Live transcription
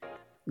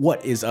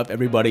What is up,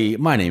 everybody?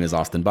 My name is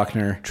Austin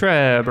Buckner.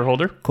 Trevor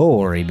Holder.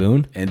 Corey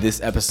Boone. And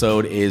this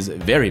episode is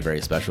very,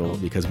 very special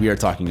because we are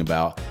talking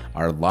about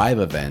our live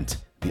event,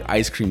 the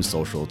Ice Cream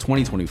Social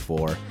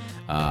 2024.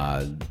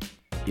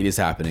 It is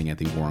happening at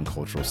the Warren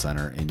Cultural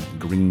Center in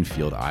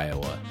Greenfield,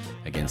 Iowa.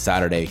 Again,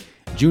 Saturday,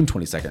 June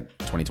 22nd,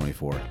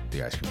 2024,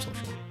 the Ice Cream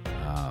Social.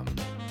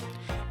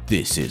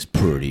 This is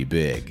pretty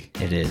big.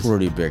 It is.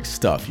 Pretty big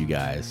stuff, you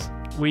guys.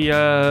 We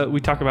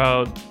talk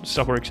about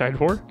stuff we're excited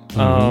for.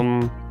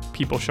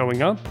 People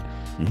showing up.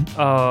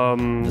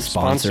 The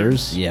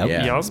sponsors.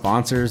 Yep.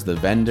 Sponsors, the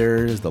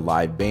vendors, the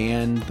live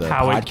band, the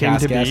How it came podcast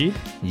to guests,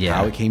 be.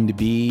 how it came to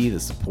be, the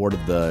support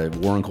of the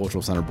Warren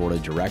Cultural Center Board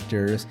of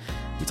Directors.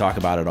 We talk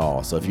about it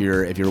all. So if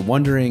you're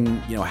wondering,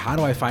 how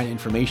do I find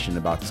information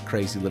about this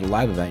crazy little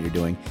live event you're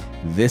doing,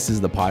 this is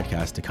the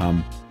podcast to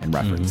come and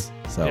reference.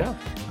 So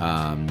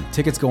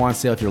tickets go on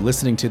sale. If you're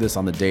listening to this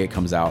on the day it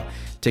comes out,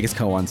 tickets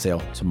go on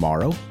sale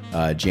tomorrow,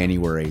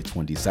 January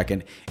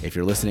 22nd. If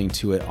you're listening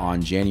to it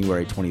on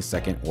January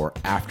 22nd or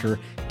after,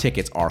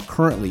 tickets are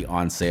currently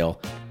on sale,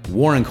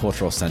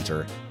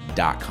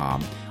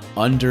 warrenculturalcenter.com.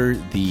 Under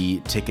the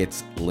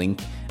tickets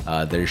link,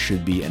 there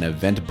should be an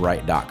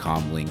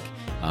eventbrite.com link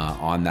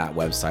on that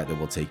website that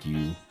will take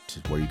you to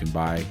where you can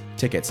buy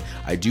tickets.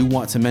 I do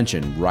want to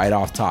mention right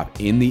off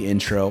top in the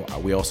intro,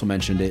 we also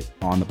mentioned it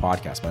on the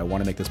podcast, but I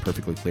want to make this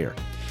perfectly clear.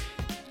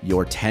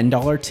 Your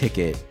 $10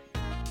 ticket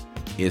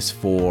is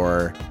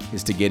to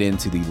get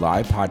into the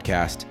live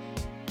podcast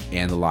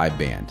and the live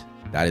band.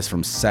 That is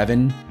from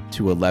 7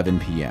 to 11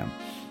 p.m.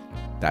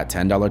 That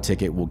 $10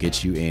 ticket will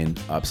get you in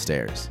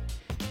upstairs.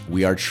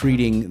 We are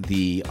treating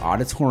the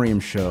auditorium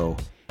show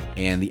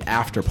and the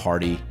after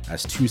party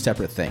as two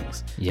separate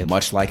things,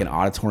 much like an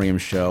auditorium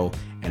show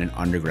and an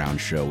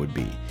underground show would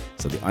be.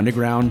 So the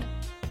underground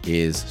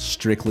is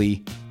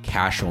strictly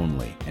cash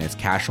only, and it's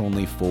cash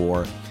only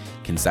for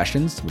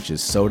concessions, which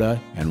is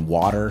soda and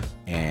water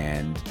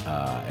and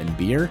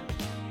beer,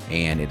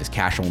 and it is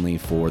cash only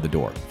for the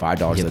door,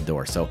 $5 at the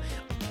door. So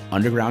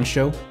underground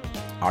show,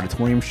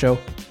 auditorium show,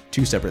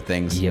 two separate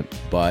things.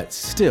 But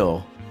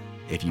still,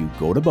 if you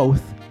go to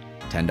both,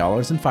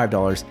 $10 and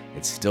 $5,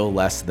 it's still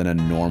less than a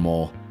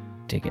normal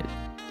ticket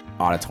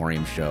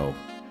auditorium show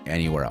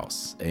anywhere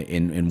else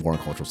in Warren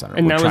Cultural Center.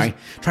 And we're trying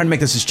to make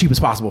this as cheap as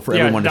possible for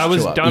everyone to show up. That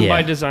was done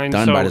by design.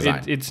 Done by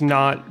design. It's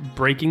not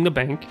breaking the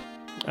bank,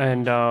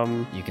 and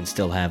you can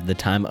still have the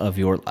time of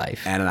your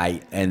life. And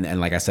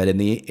like I said in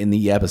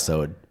the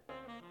episode,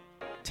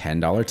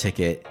 $10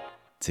 ticket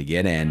to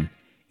get in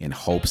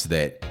hopes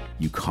that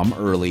you come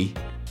early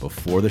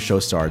before the show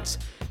starts,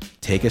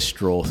 take a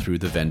stroll through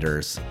the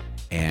vendors,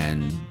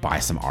 and buy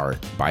some art,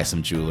 buy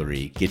some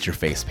jewelry, get your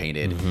face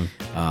painted.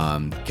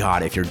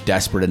 God, if you're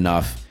desperate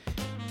enough,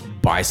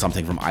 buy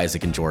something from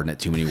Isaac and Jordan at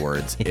Too Many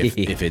Words.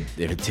 If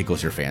it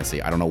tickles your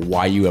fancy. I don't know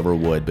why you ever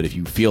would, but if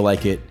you feel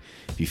like it,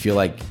 if you feel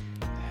like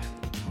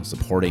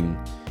supporting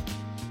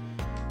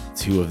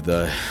two of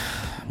the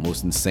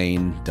most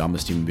insane,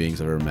 dumbest human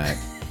beings I've ever met,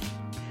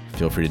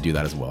 feel free to do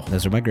that as well.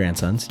 Those are my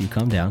grandsons. You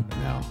calm down.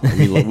 No,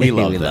 we love we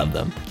them. love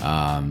them.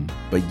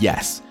 But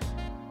yes,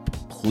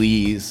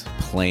 please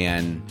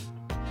plan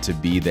to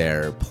be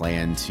there.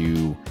 Plan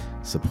to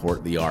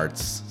support the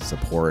arts.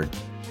 Support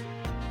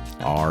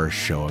our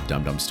show of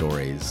Dum Dum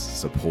Stories.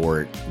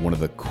 Support one of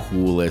the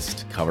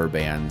coolest cover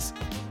bands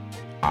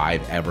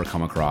I've ever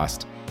come across,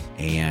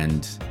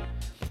 and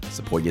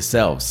support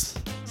yourselves.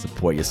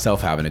 Support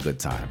yourself having a good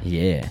time.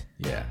 Yeah.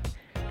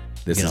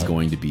 This is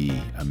going to be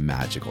a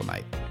magical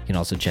night. You can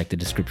also check the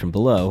description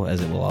below,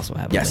 as it will also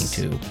have a link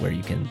to where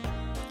you can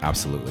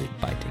absolutely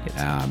buy tickets.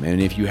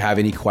 And if you have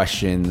any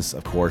questions,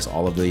 of course,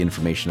 all of the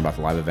information about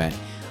the live event,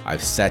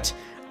 I've set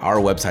our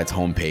website's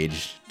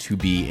homepage to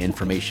be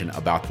information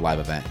about the live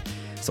event.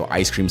 So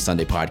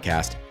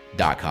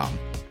icecreamsundaypodcast.com.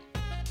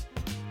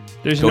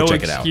 There's Go no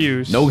check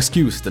excuse. it out. No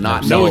excuse to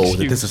not know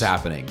that this is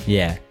happening.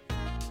 Yeah.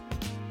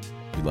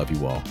 We love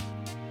you all.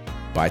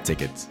 Buy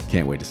tickets.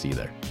 Can't wait to see you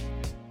there.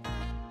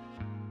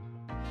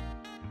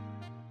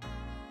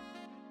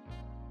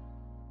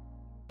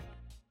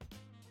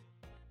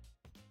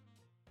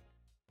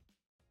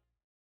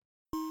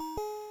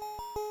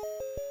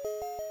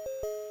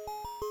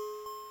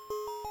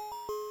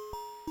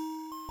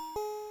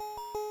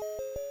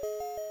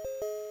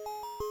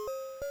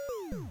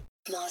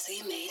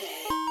 Mossy made it.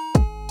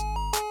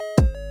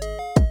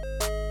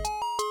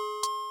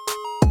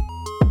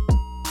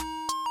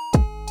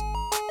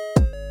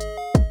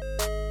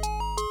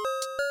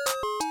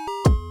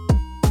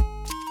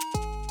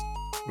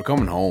 We're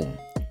coming home.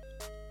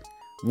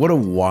 What a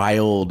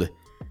wild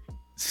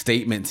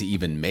statement to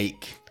even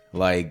make.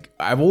 Like,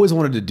 I've always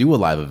wanted to do a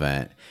live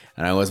event,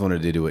 and I always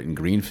wanted to do it in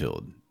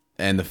Greenfield.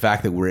 And the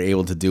fact that we're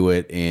able to do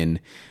it in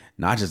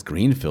not just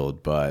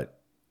Greenfield,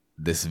 but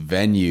this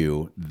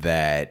venue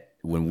that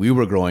when we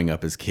were growing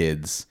up as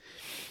kids,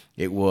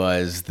 it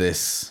was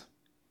this,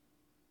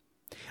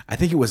 I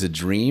think it was a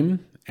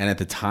dream. And at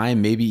the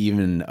time, maybe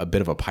even a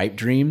bit of a pipe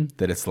dream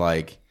that it's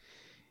like,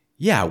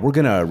 yeah, we're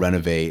going to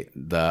renovate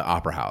the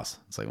Opera House.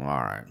 It's like, well,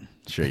 all right,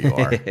 sure you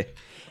are.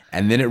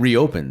 And then it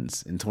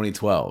reopens in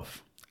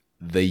 2012,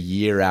 the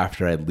year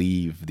after I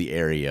leave the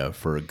area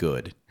for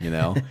good,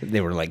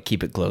 They were like,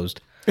 keep it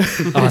closed.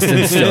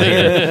 Austin's still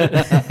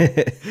here.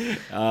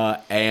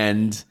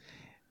 And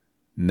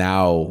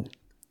now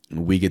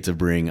we get to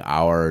bring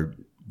our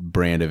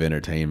brand of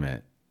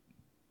entertainment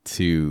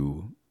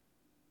to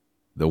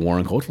the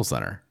Warren Cultural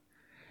Center.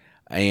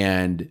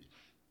 And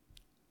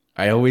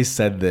I always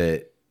said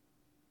that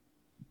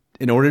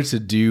in order to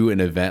do an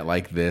event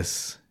like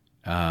this,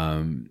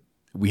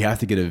 we have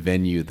to get a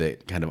venue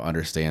that kind of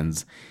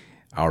understands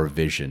our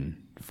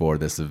vision for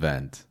this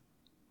event.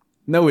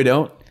 No, we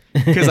don't.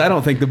 Because I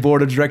don't think the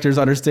board of directors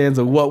understands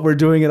what we're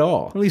doing at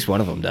all. At least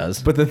one of them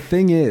does. But the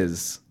thing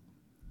is,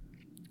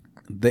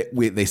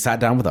 they sat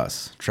down with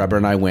us. Trevor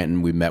and I went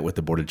and we met with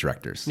the board of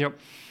directors. Yep.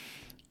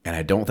 And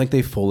I don't think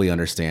they fully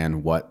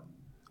understand what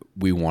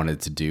we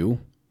wanted to do,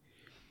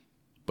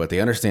 but they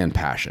understand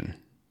passion.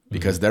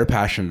 Because they're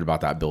passionate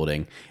about that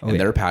building and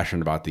they're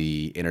passionate about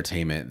the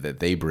entertainment that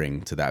they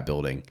bring to that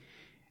building.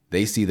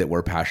 They see that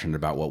we're passionate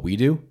about what we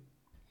do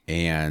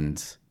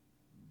and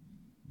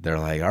they're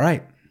like, all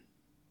right,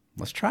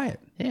 let's try it.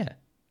 Yeah.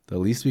 The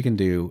least we can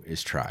do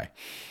is try.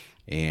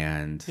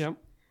 And Yep.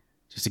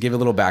 just to give a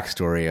little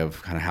backstory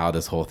of kind of how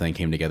this whole thing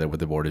came together with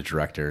the board of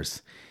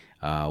directors,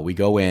 we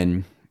go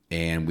in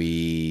and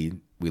we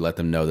let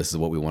them know this is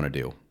what we want to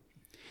do.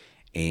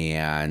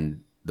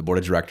 And the board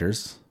of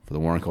directors for the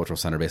Warren Cultural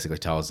Center basically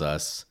tells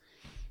us,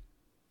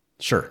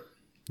 sure,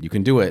 you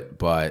can do it,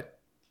 but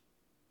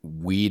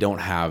we don't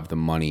have the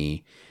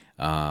money.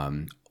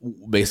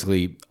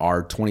 Basically,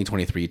 our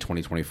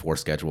 2023-2024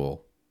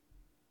 schedule,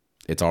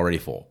 it's already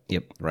full.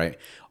 Yep. Right?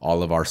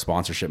 All of our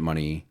sponsorship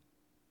money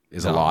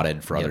is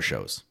allotted for other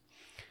shows.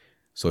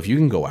 So if you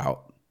can go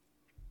out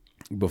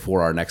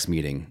before our next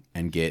meeting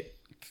and get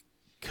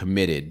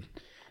committed,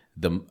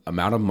 the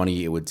amount of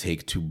money it would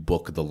take to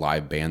book the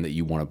live band that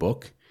you want to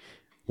book,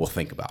 we'll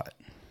think about it.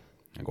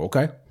 I go,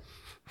 okay.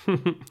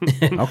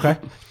 Okay.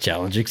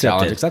 Challenge accepted.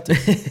 Challenge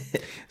accepted.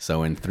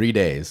 So in 3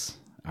 days,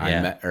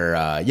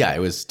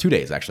 it was 2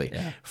 days actually.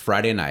 Yeah.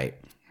 Friday night,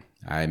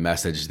 I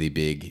messaged the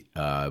big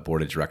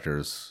board of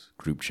directors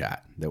group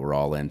chat that we're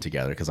all in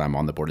together because I'm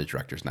on the board of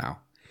directors now.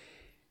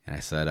 And I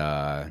said,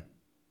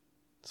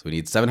 so we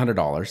need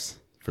 $700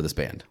 for this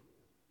band.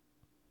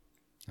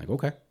 I go,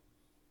 okay.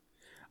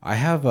 I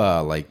have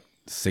like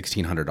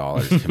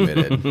 $1,600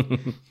 committed.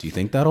 Do you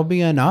think that'll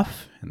be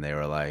enough? And they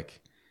were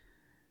like,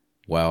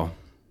 well,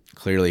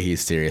 clearly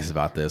he's serious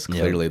about this.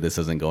 Clearly this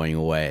isn't going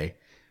away.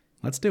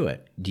 Let's do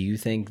it. Do you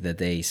think that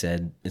they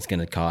said it's going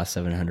to cost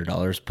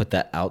 $700? Put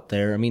that out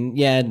there. I mean,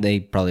 yeah,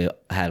 they probably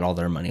had all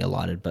their money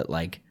allotted, but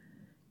like,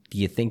 do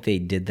you think they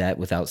did that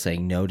without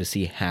saying no to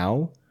see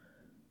how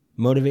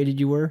motivated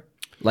you were?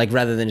 Like,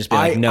 rather than just be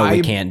like, no, we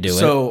can't do it.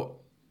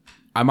 So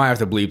I might have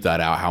to bleep that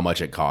out, how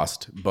much it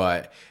cost,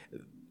 but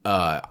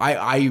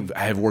I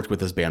have worked with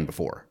this band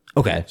before.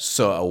 Okay.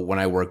 So when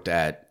I worked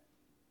at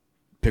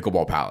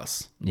Pickleball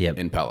Palace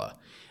in Pella,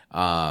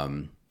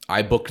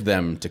 I booked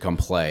them to come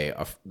play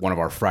one of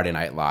our Friday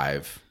Night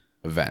Live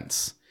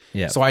events.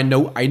 Yeah. So I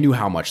knew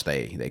how much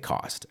they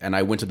cost, and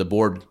I went to the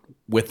board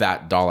with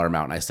that dollar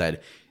amount, and I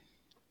said,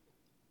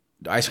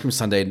 Ice Cream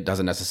Sunday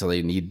doesn't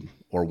necessarily need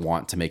or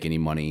want to make any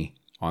money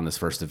on this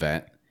first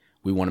event.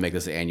 We want to make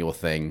this an annual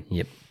thing.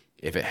 Yep.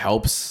 If it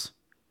helps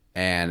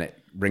and it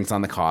brings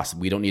on the cost,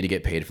 we don't need to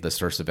get paid for this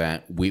first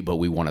event. But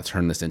we want to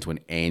turn this into an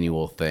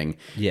annual thing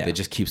that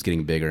just keeps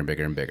getting bigger and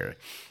bigger and bigger.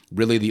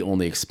 Really, the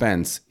only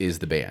expense is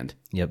the band.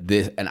 Yep.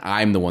 And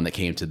I'm the one that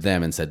came to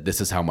them and said, this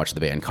is how much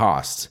the band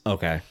costs.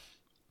 Okay.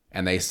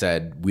 And they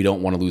said, we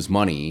don't want to lose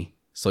money,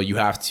 so you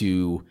have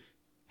to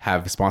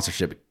have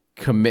sponsorship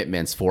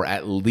commitments for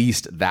at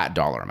least that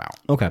dollar amount.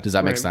 Okay. Does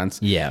that make sense?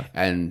 Yeah.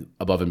 And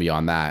above and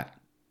beyond that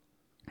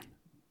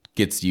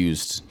gets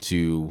used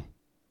to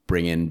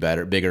bring in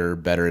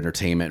bigger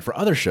entertainment for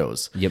other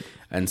shows. Yep.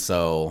 And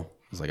so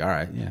I was like, all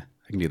right, yeah,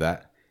 I can do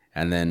that.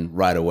 And then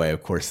right away,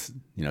 of course,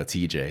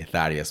 TJ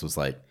Thaddeus was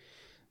like,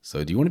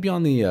 so do you want to be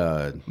on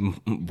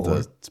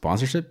the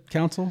sponsorship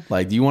council?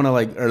 Like, do you want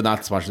to or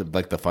not sponsorship,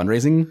 like the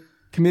fundraising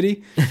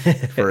committee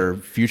for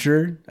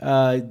future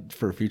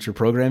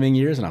programming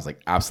years? And I was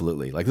like,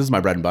 absolutely. Like, this is my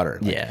bread and butter.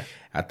 Like, yeah.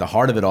 At the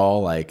heart of it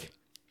all, like,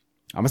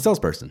 I'm a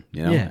salesperson,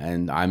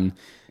 and I'm,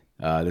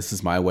 this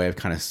is my way of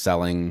kind of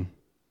selling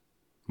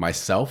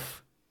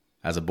myself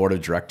as a board of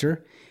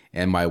director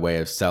and my way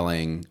of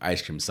selling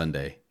Ice Cream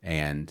Sunday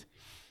and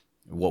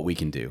what we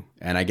can do.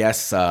 And I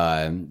guess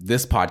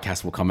this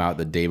podcast will come out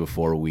the day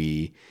before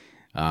we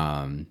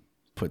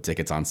put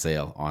tickets on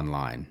sale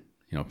online,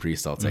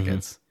 pre-sale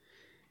tickets.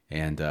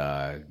 And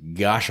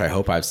gosh, I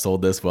hope I've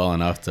sold this well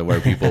enough to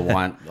where people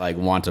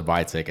want to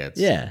buy tickets.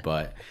 Yeah.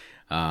 But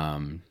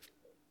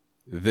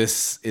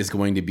this is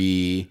going to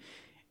be,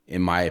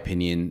 in my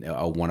opinion,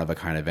 a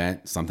one-of-a-kind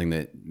event, something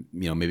that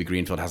maybe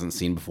Greenfield hasn't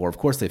seen before. Of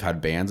course, they've had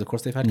bands. Of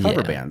course, they've had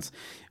cover bands.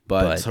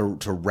 But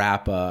to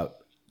wrap up,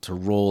 to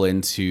roll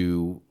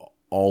into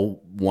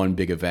all one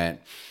big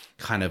event,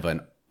 kind of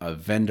an a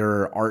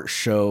vendor art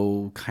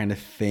show kind of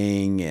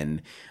thing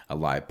and a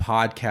live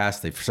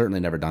podcast. They've certainly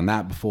never done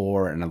that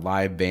before, and a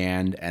live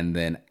band. And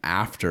then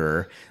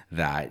after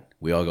that,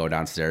 we all go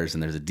downstairs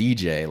and there's a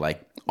DJ.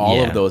 Like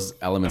all of those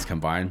elements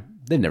combined,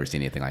 they've never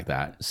seen anything like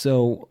that.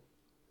 So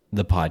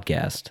the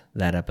podcast,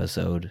 that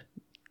episode,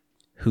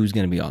 who's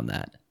going to be on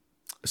that?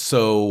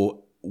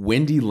 So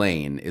Wendy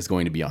Lane is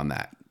going to be on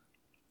that.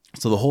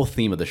 So the whole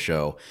theme of the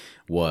show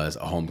was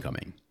a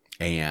homecoming.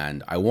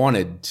 And I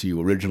wanted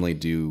to originally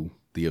do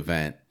the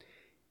event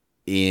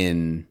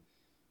in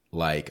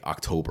like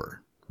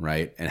October,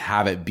 right? And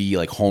have it be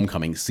like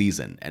homecoming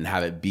season and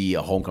have it be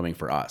a homecoming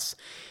for us.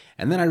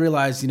 And then I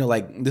realized,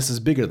 like this is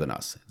bigger than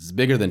us. It's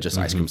bigger than just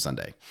Ice Cream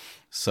Sunday.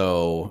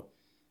 So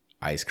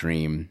ice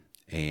cream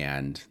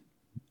and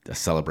a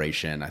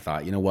celebration. I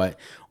thought, you know what?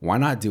 Why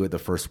not do it the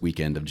first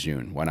weekend of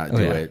June? Why not do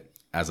it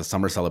as a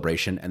summer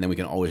celebration? And then we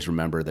can always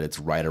remember that it's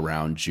right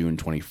around June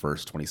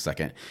 21st,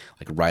 22nd,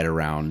 like right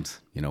around,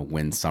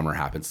 when summer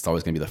happens. It's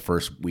always going to be the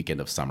first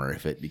weekend of summer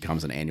if it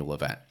becomes an annual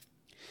event.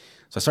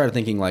 So I started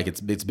thinking like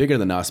it's bigger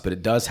than us, but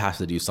it does have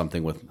to do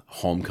something with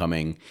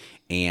homecoming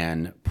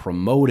and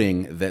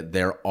promoting that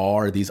there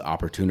are these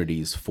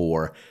opportunities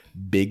for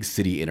big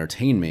city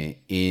entertainment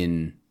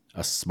in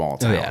a small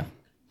town. Oh, yeah.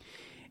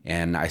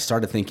 And I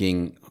started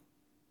thinking,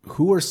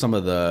 who are some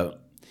of the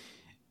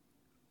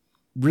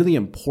really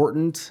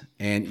important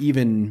and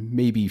even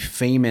maybe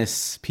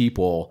famous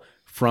people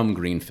from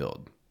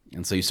Greenfield?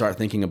 And so you start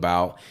thinking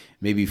about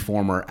maybe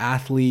former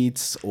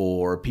athletes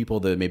or people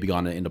that maybe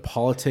gone into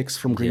politics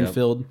from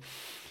Greenfield. Yep.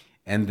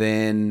 And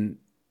then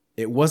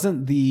it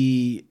wasn't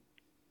the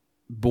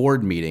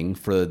board meeting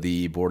for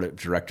the board of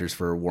directors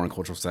for Warren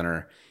Cultural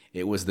Center.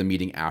 It was the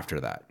meeting after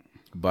that.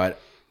 But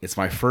it's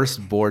my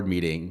first board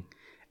meeting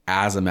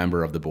as a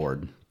member of the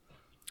board.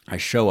 I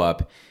show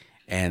up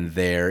and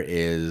there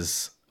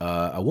is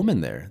a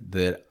woman there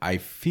that I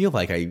feel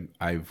like I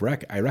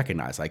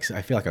recognize. Like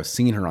I feel like I've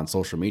seen her on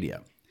social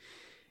media.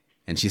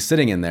 And she's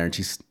sitting in there and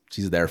she's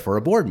there for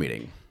a board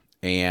meeting.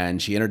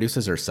 And she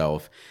introduces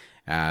herself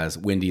as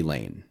Wendy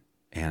Lane.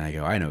 And I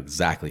go, I know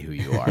exactly who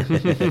you are.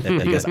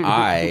 Because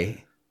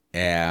I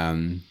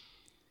am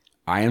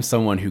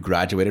someone who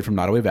graduated from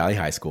Nottoway Valley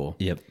High School.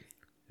 Yep.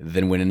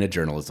 Then went into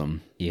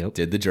journalism. Yep.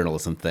 Did the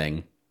journalism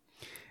thing.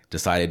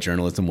 Decided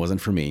journalism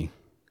wasn't for me.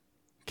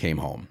 Came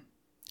home.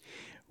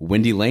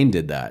 Wendy Lane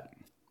did that,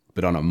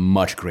 but on a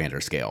much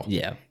grander scale.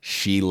 Yeah.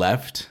 She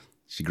left.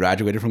 She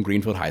graduated from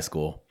Greenfield High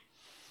School.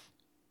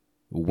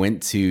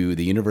 Went to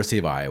the University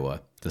of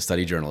Iowa to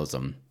study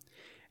journalism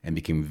and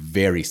became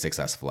very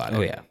successful at it.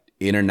 Oh, yeah.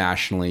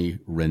 Internationally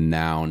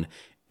renowned,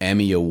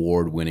 Emmy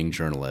Award-winning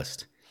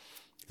journalist.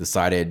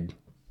 Decided,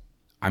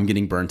 I'm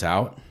getting burnt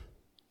out,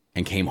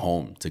 and came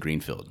home to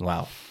Greenfield.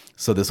 Wow.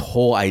 So this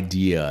whole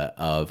idea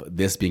of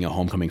this being a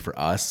homecoming for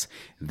us,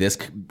 this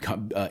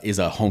is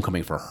a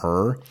homecoming for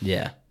her.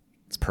 Yeah.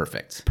 It's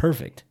perfect.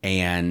 Perfect.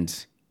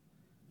 And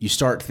you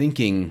start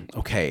thinking,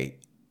 okay,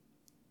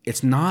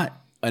 it's not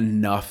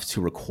enough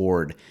to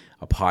record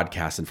a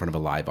podcast in front of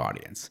a live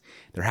audience.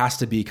 There has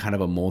to be kind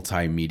of a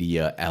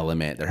multimedia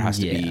element. There has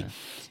to be,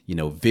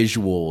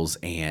 visuals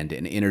and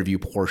an interview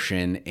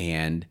portion.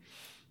 And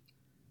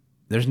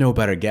there's no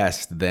better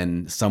guest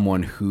than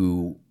someone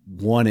who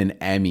won an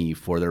Emmy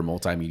for their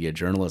multimedia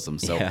journalism.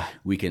 So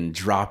we can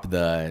drop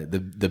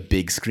the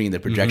big screen, the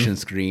projection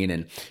screen,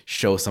 and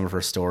show some of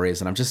her stories.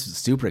 And I'm just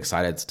super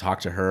excited to talk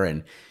to her.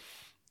 And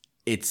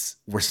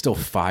we're still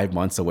 5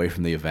 months away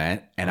from the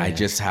event. And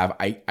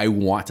I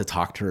want to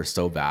talk to her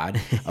so bad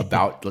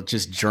about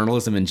just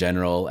journalism in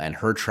general and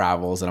her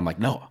travels. And I'm like,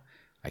 no,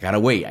 I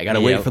gotta wait. I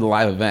gotta wait for the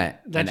live event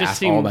and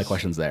ask all my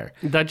questions there.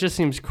 That just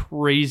seems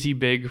crazy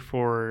big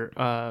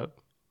for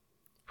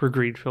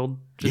Greenfield,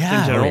 just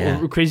in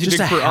general. Crazy just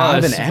big to for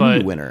have us, an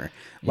Emmy winner.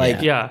 Like,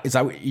 is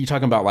that you're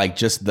talking about? Like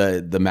just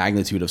the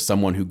magnitude of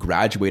someone who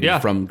graduated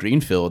from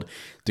Greenfield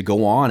to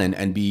go on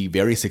and be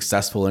very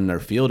successful in their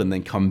field and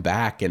then come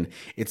back, and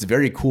it's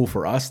very cool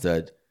for us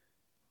to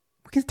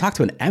we can talk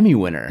to an Emmy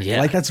winner. Yeah,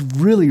 like that's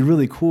really,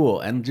 really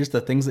cool, and just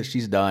the things that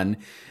she's done.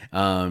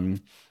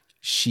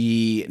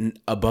 She,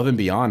 above and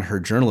beyond her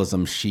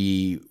journalism,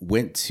 she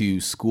went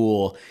to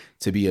school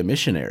to be a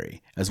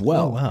missionary as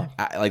well. Oh, wow.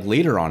 Like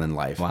later on in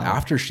life,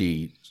 after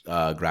she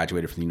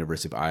graduated from the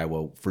University of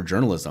Iowa for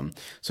journalism.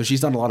 So she's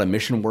done a lot of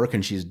mission work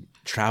and she's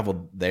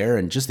traveled there,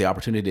 and just the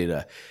opportunity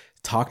to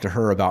talk to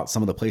her about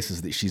some of the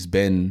places that she's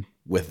been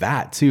with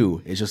that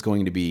too is just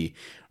going to be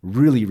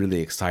really,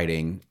 really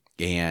exciting.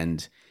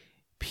 And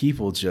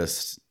people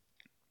just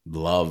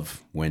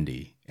love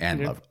Wendy.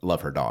 And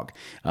love her dog.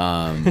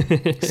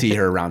 See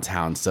her around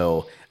town.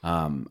 So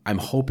I'm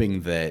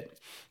hoping that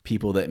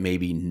people that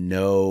maybe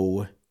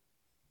know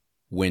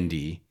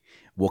Wendy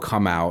will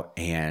come out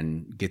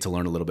and get to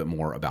learn a little bit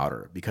more about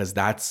her, because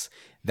that's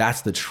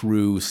the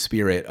true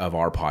spirit of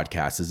our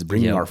podcast, is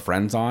bringing our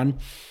friends on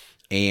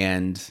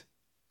and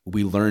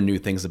we learn new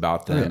things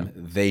about them.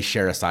 They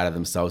share a side of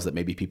themselves that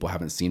maybe people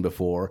haven't seen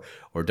before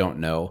or don't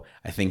know.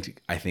 I think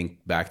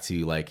back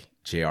to like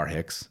J.R.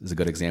 Hicks is a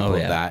good example Oh,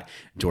 of yeah. that.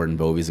 Jordan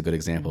Bovey is a good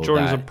example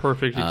Jordan's of a that.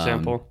 perfect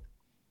example.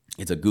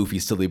 It's a goofy,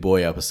 silly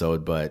boy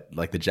episode, but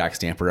like the Jack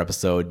Stamper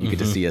episode, you get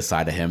to see a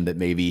side of him that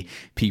maybe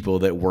people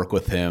that work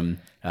with him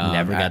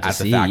Never got to at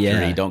the see, factory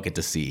yeah. don't get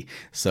to see.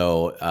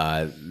 So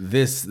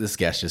this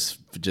guest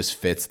just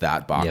fits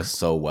that box Yep.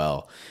 so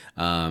well.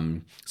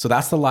 So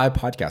that's the live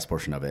podcast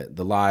portion of it.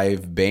 The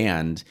live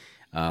band,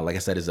 like I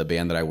said, is a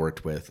band that I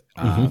worked with.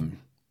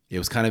 It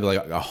was kind of like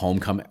a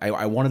homecoming.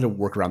 I wanted to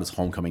work around this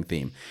homecoming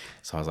theme.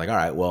 So I was like, all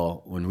right,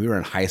 well, when we were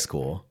in high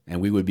school and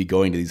we would be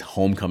going to these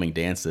homecoming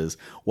dances,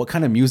 what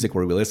kind of music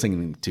were we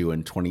listening to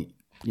in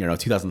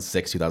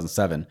 2006,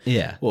 2007?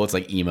 Yeah. Well, it's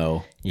like emo.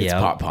 It's Yeah,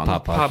 pop punk.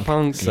 Pop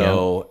punk.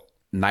 So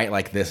Night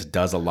Like This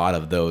does a lot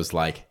of those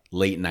like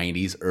late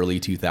 90s, early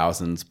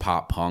 2000s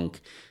pop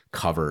punk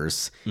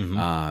covers.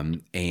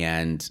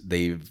 And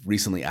they've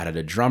recently added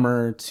a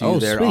drummer to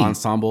their sweet.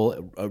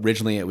 ensemble.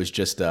 Originally, it was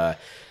just it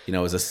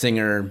was a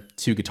singer,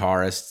 2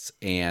 guitarists,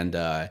 and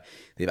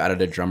they've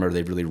added a drummer.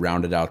 They've really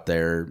rounded out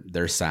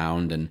their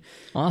sound and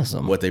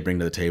Awesome. what they bring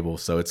to the table.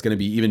 So it's going to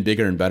be even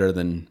bigger and better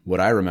than what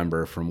I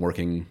remember from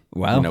working,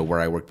 Wow. where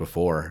I worked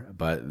before.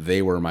 But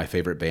they were my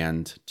favorite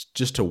band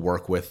just to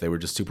work with. They were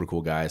just super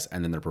cool guys.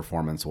 And then their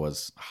performance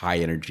was high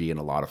energy and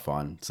a lot of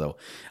fun. So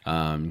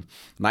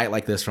Night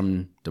Like This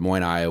from Des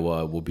Moines,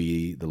 Iowa will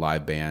be the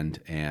live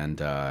band.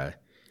 And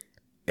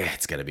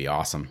it's going to be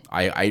awesome.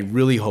 I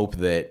really hope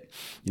that,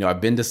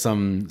 I've been to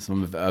some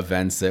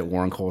events at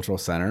Warren Cultural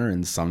Center,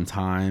 and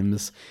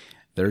sometimes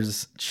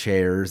there's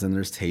chairs and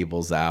there's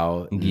tables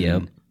out. and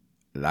Yep.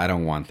 I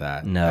don't want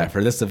that. No.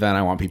 For this event,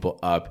 I want people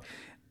up.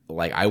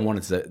 Like I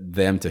wanted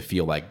them to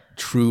feel like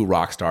true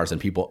rock stars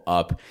and people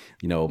up,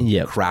 Yep.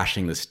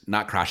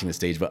 not crashing the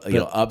stage, but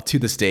up to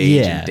the stage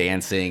Yeah. and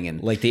dancing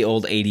and Like the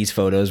old 80s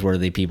photos where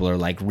the people are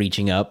like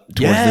reaching up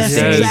towards Yes, the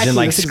stage exactly. and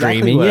like That's exactly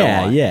screaming. what I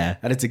Yeah, want. yeah.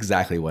 That is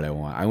exactly what I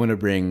want. I want to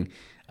bring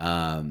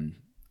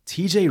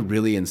TJ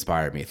really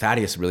inspired me.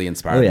 Thaddeus really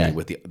inspired yeah. me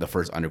with the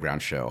first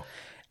Underground show.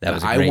 That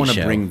was a I great want to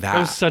show. bring That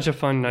was such a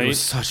fun night. It was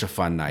such a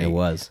fun night. It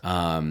was.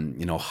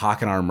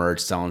 Hawking our merch,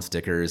 selling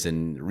stickers,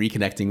 and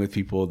reconnecting with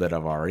people that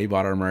have already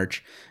bought our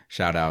merch.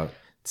 Shout out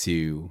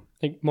to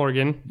Like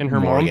Morgan and her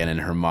Morgan mom. and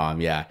her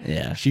mom. Yeah.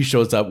 Yeah. She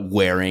shows up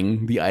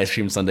wearing the Ice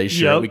Cream Sunday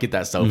shirt. Yep. We get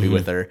that selfie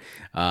with her.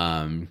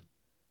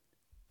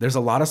 There's a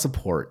lot of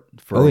support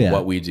for Oh, yeah.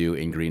 what we do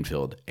in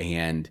Greenfield.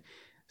 And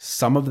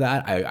some of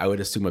that, I would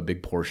assume a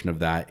big portion of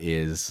that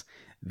is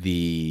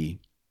the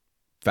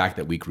fact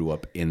that we grew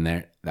up in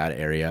that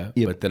area.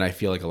 Yep. But then I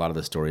feel like a lot of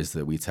the stories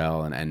that we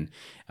tell and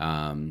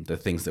the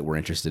things that we're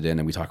interested in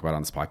and we talk about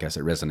on this podcast,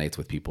 it resonates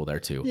with people there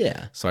too.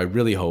 Yeah. So I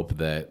really hope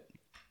that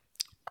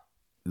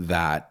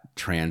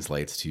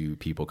translates to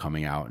people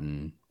coming out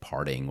and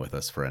partying with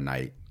us for a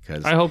night,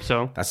 because I hope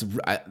so. that's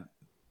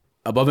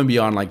above and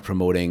beyond like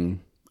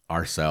promoting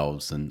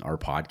ourselves and our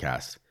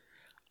podcast.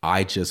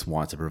 I just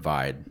want to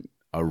provide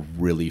a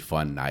really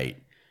fun night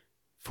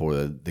for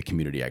the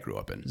community I grew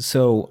up in.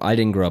 So I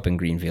didn't grow up in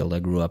Greenfield. I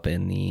grew up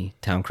in the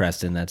town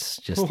Creston. That's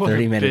just What a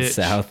 30 minutes bitch.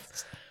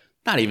 south.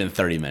 Not even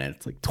 30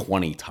 minutes, like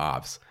 20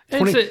 tops.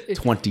 It's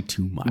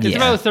 22 miles. It's Yeah.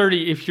 about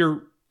 30 if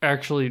you're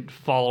actually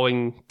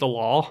following the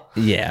law.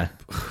 Yeah.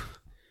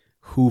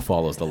 Who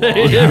follows the law?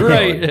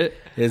 Right.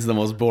 It's the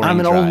most boring I'm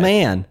an drive. old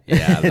man.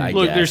 Yeah, I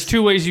Look, guess. there's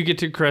 2 ways you get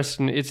to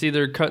Creston. It's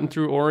either cutting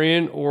through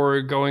Orient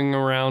or going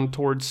around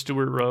towards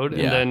Stewart Road,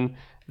 Yeah. and then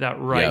that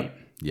right.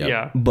 Yep.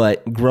 Yeah.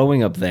 But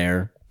growing up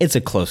there, it's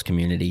a close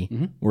community.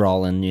 Mm-hmm. We're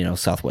all in,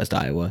 Southwest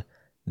Iowa.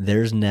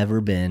 There's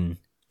never been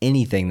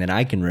anything that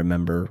I can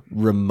remember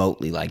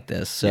remotely like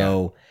this.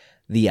 So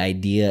the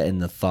idea and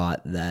the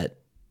thought that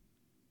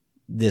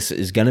this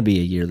is going to be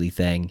a yearly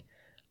thing,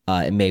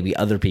 and maybe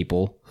other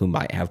people who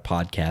might have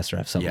podcasts or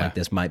have something Yeah. like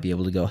this might be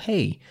able to go,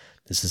 hey,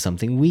 this is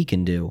something we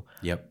can do.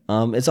 Yep.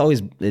 It's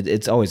always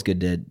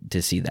good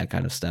to see that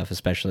kind of stuff,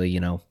 especially,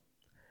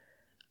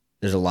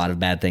 there's a lot of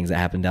bad things that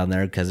happen down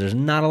there because there's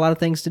not a lot of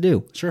things to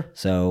do. Sure.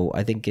 So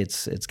I think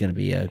it's going to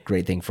be a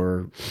great thing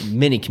for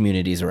many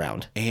communities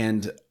around.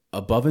 And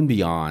above and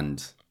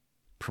beyond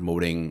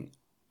promoting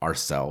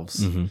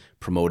ourselves,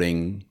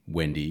 promoting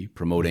Wendy,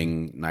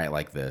 promoting Night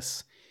Like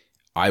This,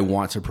 I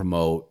want to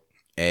promote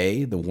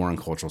the Warren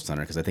Cultural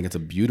Center, because I think it's a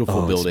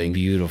beautiful building. It's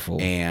beautiful.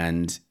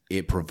 And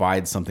it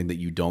provides something that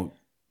you don't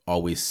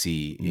always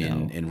see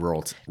in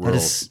rural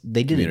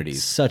They did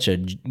communities. such a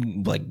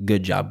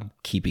good job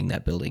keeping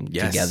that building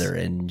Yes. together,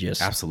 and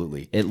just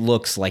Absolutely. it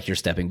looks like you're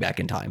stepping back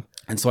in time.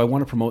 And so I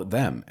want to promote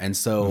them. And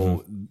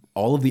so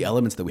all of the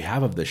elements that we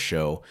have of this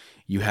show,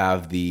 you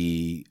have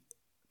the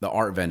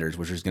art vendors,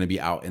 which is going to be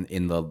out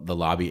in the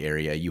lobby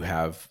area. You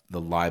have the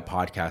live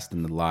podcast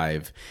and the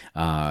live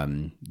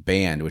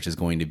band, which is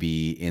going to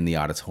be in the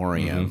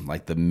auditorium,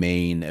 like the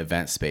main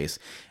event space.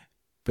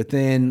 But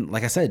then,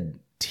 like I said,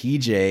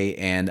 TJ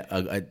and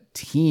a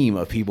team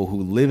of people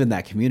who live in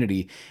that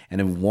community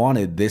and have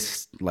wanted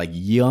this like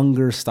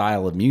younger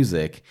style of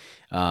music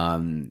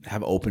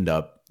have opened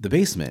up the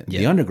basement, the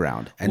Yeah.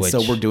 underground. And so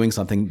Which- we're doing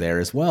something there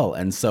as well.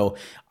 And so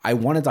I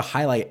wanted to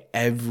highlight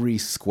every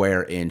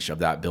square inch of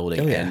that building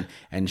Oh, yeah.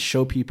 and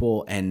show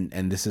people, and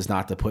this is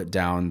not to put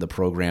down the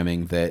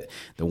programming that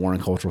the Warren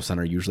Cultural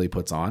Center usually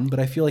puts on, but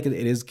I feel like it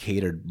is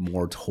catered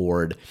more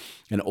toward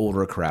an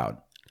older crowd.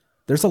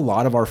 There's a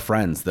lot of our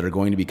friends that are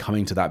going to be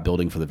coming to that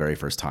building for the very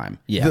first time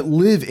Yeah. that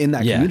live in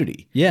that Yeah.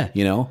 community. Yeah.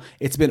 You know,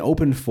 it's been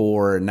open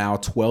for now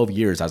 12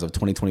 years as of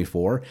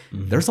 2024.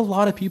 There's a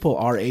lot of people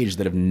our age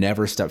that have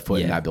never stepped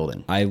foot in that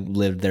building. I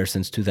lived there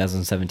since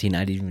 2017.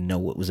 I didn't even know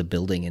what was a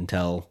building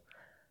until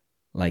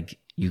like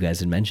you guys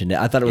had mentioned it.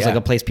 I thought it was Yeah. like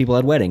a place people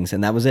had weddings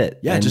and that was it.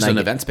 Yeah, and just like, an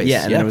event space.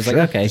 Yeah, and then it was sure.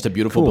 like, okay, just a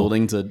beautiful cool.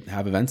 building to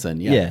have events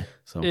in. Yeah. Yeah.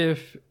 So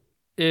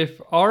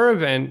If our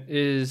event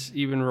is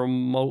even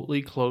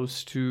remotely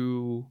close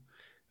to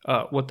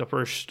what the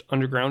first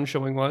underground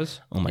showing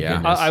was, Oh my Yeah.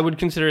 goodness. I would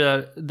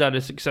consider that a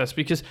success,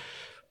 because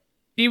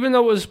even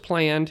though it was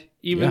planned,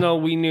 even Yeah. though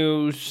we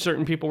knew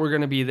certain people were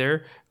going to be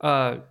there,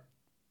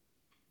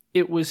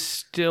 it was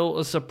still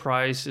a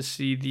surprise to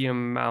see the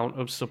amount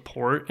of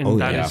support, and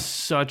that is yeah.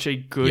 such a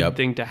good Yep.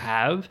 thing to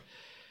have.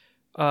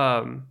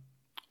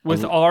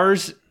 With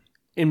ours,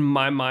 in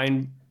my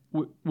mind,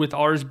 with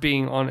ours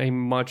being on a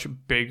much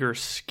bigger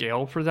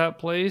scale for that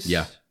place,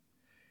 Yeah.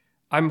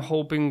 I'm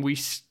hoping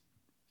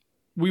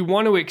we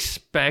want to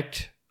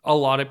expect a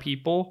lot of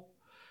people,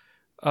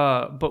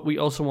 but we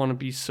also want to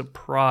be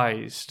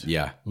surprised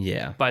yeah,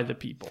 yeah. by the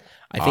people.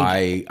 I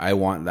think I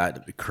want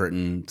that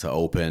curtain to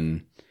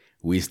open.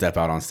 We step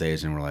out on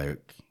stage and we're like,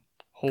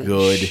 Holy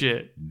Good.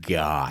 shit.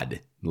 God,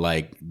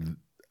 like,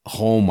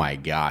 oh my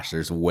gosh,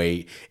 it's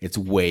way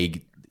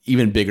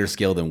even bigger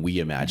scale than we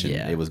imagined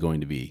Yeah. it was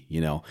going to be,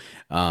 you know?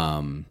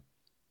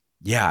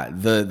 Yeah.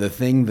 The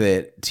thing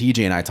that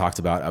TJ and I talked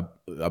about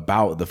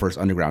the first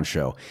underground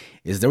show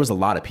is there was a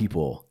lot of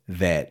people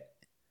that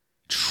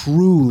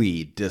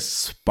truly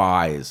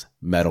despise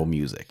metal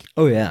music,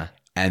 oh yeah.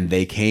 and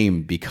they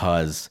came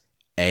because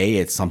A,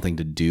 it's something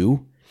to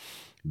do.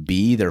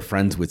 B, they're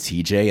friends with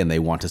TJ and they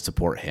want to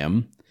support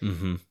him.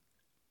 Mm-hmm.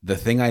 The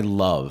thing I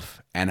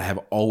love and have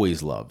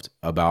always loved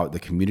about the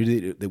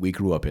community that we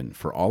grew up in,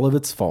 for all of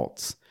its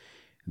faults,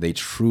 they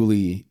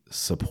truly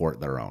support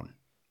their own.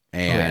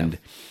 And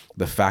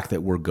the fact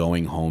that we're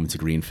going home to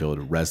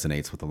Greenfield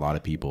resonates with a lot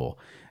of people.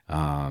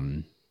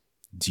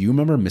 Do you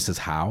remember Mrs.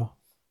 Howe?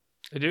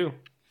 I do.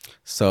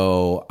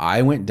 So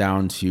I went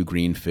down to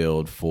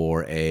Greenfield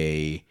for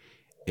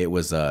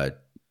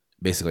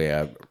basically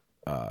a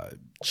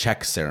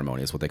check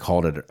ceremony is what they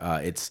called it.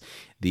 It's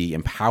the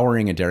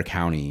Empowering Adair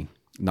County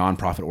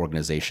nonprofit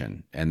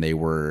organization, and they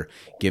were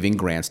giving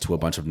grants to a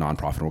bunch of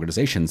nonprofit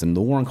organizations, and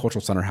the Warren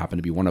Cultural Center happened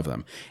to be one of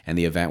them. And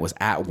the event was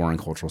at Warren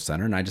Cultural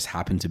Center, and I just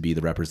happened to be the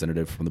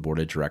representative from the board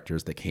of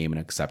directors that came and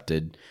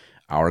accepted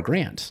our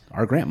grant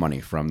money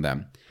from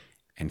them.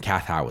 And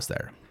Kath Howe was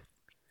there,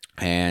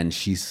 and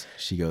she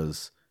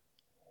goes,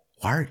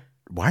 why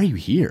are you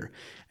here?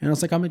 And I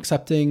was like, I'm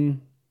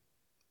accepting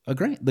the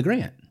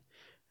grant.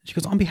 She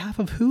goes, on behalf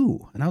of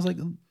who? And I was like,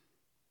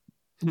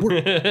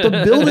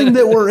 the building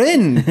that we're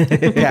in.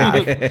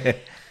 Yeah.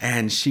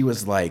 And she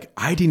was like,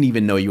 I didn't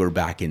even know you were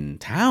back in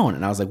town.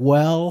 And I was like,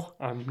 well,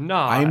 I'm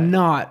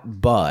not.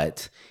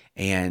 But,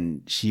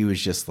 and she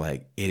was just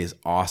like, it is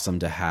awesome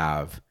to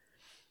have,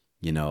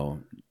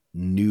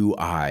 new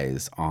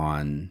eyes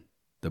on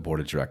the board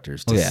of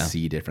directors to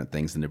see different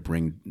things and to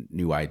bring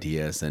new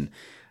ideas. And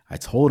I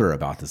told her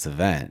about this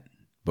event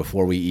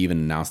before we even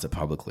announced it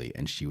publicly.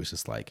 And she was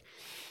just like,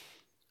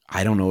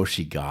 I don't know if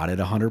she got it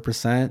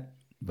 100%,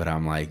 but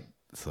I'm like,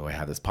 so I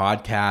have this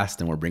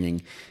podcast and we're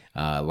bringing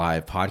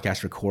live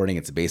podcast recording.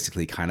 It's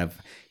basically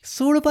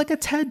sort of like a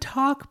TED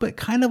Talk, but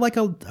kind of like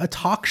a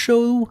talk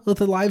show with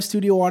a live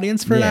studio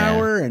audience for an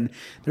hour. And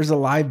there's a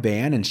live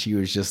band. And she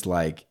was just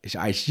like,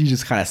 she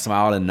just kind of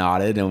smiled and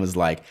nodded and was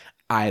like,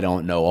 I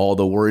don't know all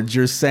the words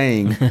you're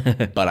saying,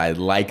 but I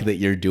like that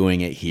you're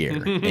doing it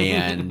here.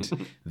 And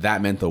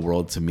that meant the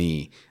world to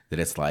me, that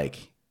it's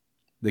like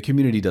the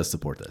community does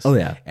support this. Oh,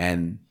 yeah.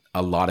 And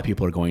a lot of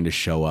people are going to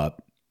show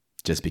up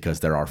just because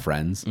they're our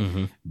friends.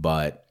 Mm-hmm.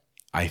 But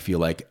I feel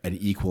like an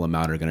equal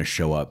amount are going to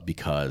show up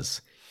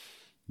because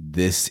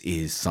this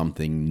is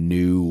something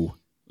new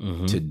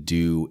to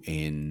do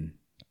in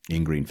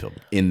Greenfield,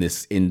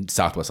 in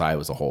Southwest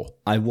Iowa as a whole.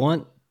 I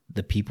want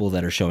the people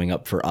that are showing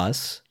up for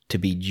us to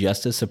be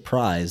just as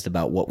surprised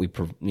about what we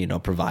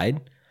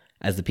provide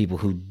as the people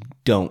who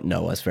don't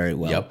know us very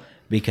well. Yep.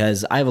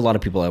 Because I have a lot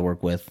of people I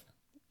work with,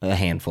 a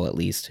handful at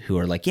least, who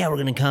are like, yeah, we're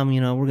going to come,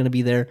 we're going to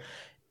be there.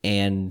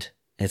 And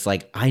it's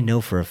like, I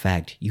know for a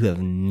fact you have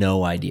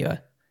no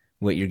idea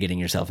what you're getting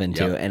yourself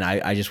into. Yep. And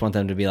I just want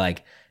them to be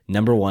like,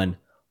 number one,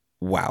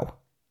 wow.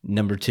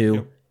 Number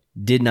two,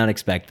 did not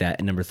expect that.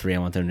 And number three, I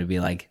want them to be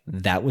like,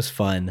 that was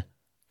fun.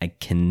 I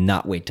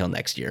cannot wait till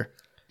next year.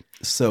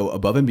 So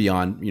above and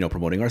beyond,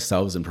 promoting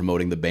ourselves and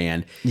promoting the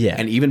band, Yeah.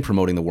 and even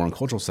promoting the Warren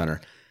Cultural Center,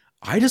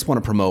 I just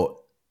want to promote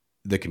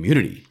the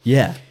community.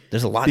 Yeah.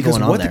 There's a lot Because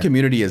going on what there. the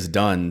community has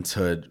done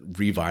to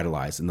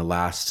revitalize in the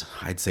last,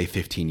 I'd say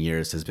 15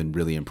 years has been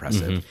really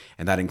impressive. Mm-hmm.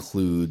 And that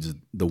includes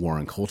the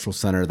Warren Cultural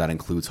Center, that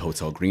includes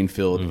Hotel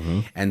Greenfield. Mm-hmm.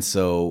 And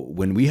so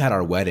when we had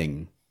our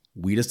wedding,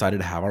 we decided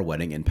to have our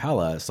wedding in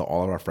Pella so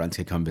all of our friends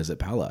could come visit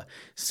Pella,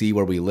 see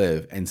where we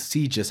live, and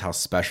see just how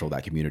special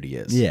that community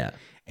is. Yeah.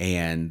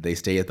 And they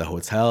stay at the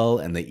hotel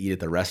and they eat at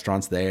the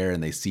restaurants there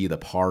and they see the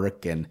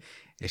park. And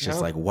it's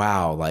just like,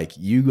 wow, like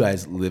you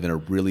guys live in a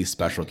really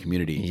special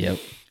community. Yep.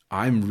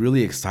 I'm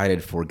really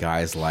excited for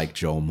guys like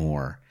Joe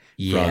Moore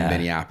from Yeah.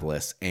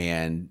 Minneapolis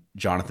and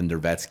Jonathan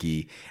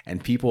Dervetsky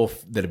and people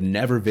that have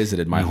never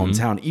visited my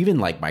hometown, even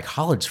like my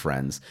college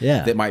friends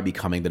Yeah. that might be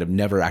coming that have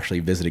never actually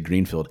visited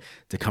Greenfield,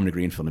 to come to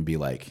Greenfield and be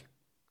like,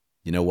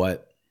 you know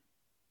what?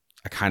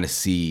 I kind of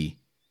see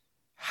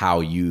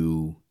how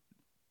you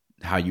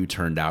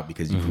turned out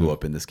because you grew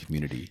up in this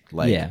community.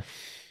 Like, Yeah.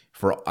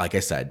 for like I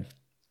said,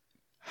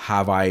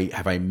 have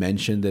I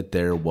mentioned that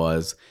there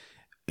was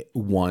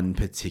one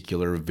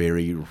particular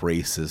very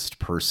racist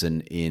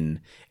person in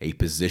a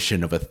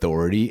position of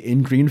authority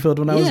in Greenfield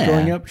when I was Yeah.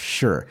 growing up?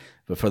 Sure.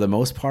 But for the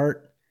most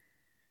part,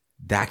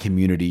 that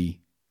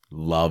community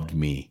loved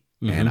me.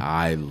 And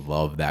I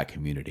love that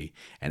community.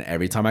 And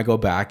every time I go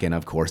back, and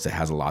of course it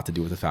has a lot to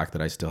do with the fact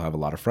that I still have a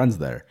lot of friends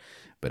there.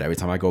 But every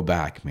time I go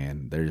back,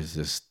 man, there's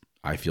just,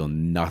 I feel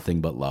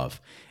nothing but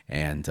love.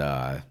 And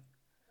I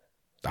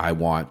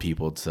want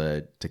people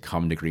to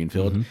come to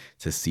Greenfield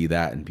to see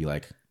that and be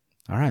like,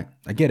 all right,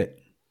 I get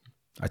it.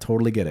 I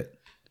totally get it.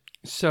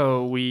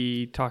 So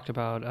we talked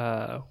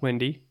about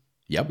Wendy.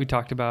 Yep. We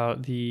talked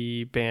about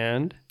the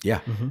band. Yeah.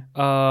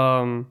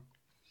 Are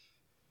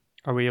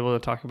we able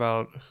to talk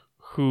about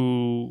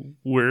who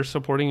we're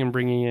supporting and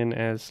bringing in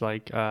as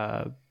like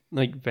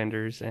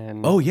vendors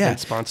and and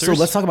sponsors? So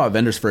let's talk about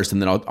vendors first,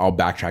 and then I'll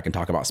backtrack and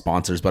talk about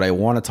sponsors. But I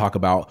want to talk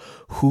about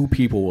who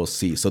people will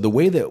see. So the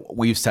way that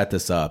we've set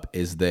this up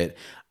is that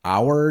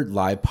our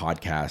live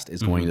podcast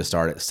is going to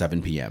start at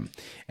 7 p.m.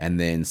 And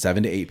then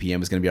 7 to 8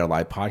 p.m. is going to be our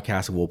live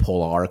podcast. We'll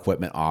pull our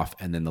equipment off,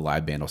 and then the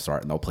live band will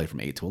start, and they'll play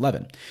from 8 to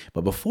 11.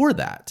 But before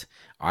that,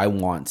 I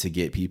want to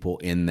get people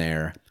in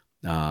there.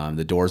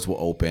 The doors will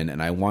open,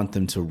 and I want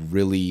them to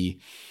really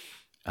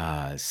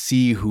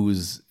see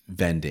who's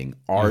vending,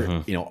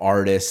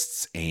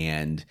 artists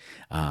and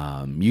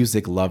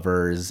music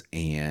lovers,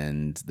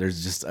 and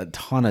there's just a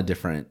ton of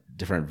different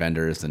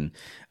vendors. And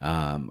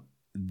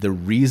the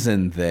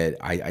reason that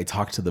I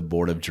talk to the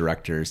board of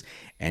directors,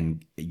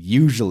 and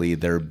usually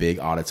their big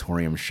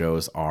auditorium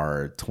shows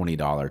are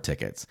 $20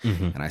 tickets,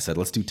 and I said,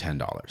 let's do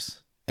 $10.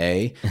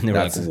 And they were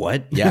like,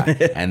 what? Yeah.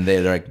 And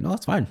they're like, no,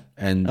 that's fine.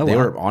 And they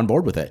were on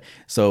board with it.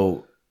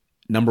 So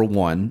number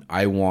one,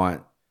 I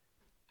want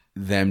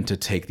them to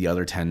take the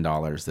other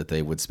 $10 that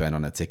they would spend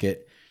on a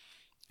ticket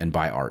and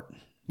buy art,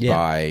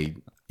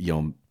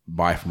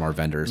 buy from our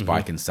vendors,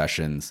 buy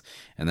concessions.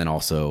 And then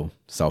also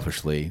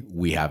selfishly,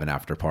 we have an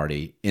after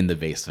party in the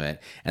basement,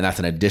 and that's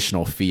an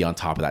additional fee on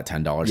top of that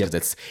 $10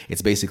 because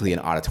it's basically an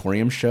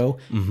auditorium show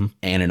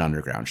and an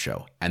underground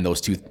show. And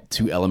those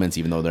two elements,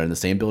 even though they're in the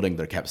same building,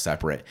 they're kept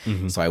separate.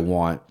 So I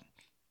want,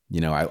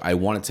 I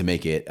wanted to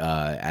make it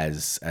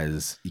as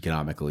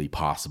economically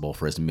possible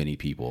for as many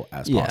people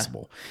as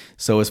possible.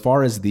 So as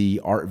far as the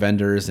art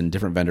vendors and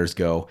different vendors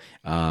go,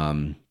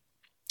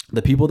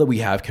 the people that we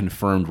have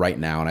confirmed right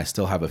now, and I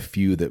still have a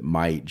few that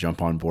might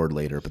jump on board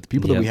later, but the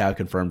people that we have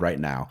confirmed right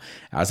now,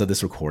 as of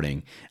this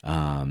recording,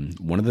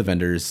 one of the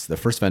vendors, the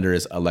first vendor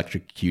is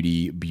Electric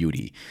Cutie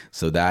Beauty.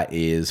 So that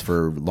is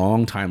for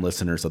longtime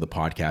listeners of the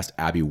podcast,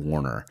 Abby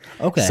Warner.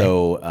 Okay.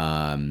 So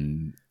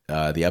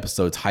the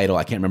episode title,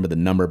 I can't remember the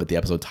number, but the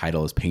episode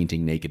title is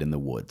Painting Naked in the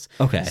Woods.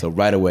 Okay. So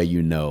right away,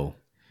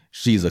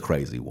 she's a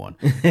crazy one.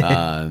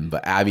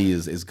 But Abby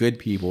is good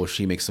people.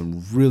 She makes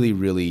some really,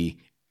 really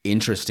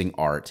interesting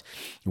art,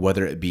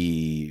 whether it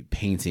be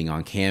painting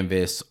on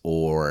canvas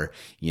or,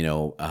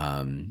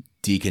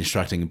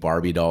 deconstructing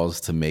Barbie dolls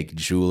to make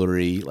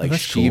jewelry. Like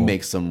she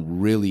makes some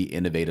really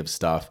innovative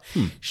stuff.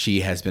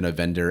 She has been a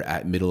vendor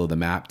at Middle of the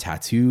Map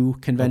Tattoo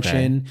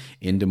Convention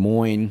in Des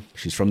Moines.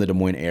 She's from the Des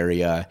Moines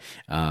area.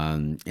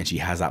 And she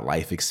has that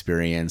life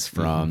experience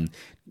from,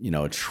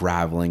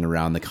 traveling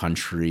around the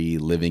country,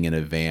 living in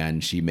a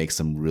van. She makes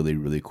some really,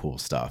 really cool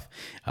stuff.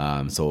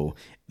 So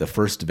the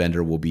first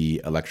vendor will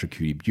be Electric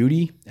Cutie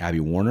Beauty,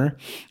 Abby Warner.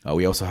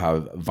 We also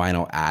have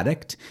Vinyl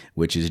Addict,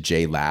 which is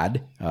Jay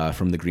Ladd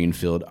from the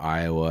Greenfield,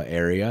 Iowa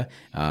area.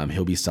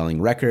 He'll be selling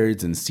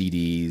records and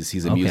CDs.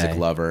 He's a music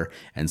lover,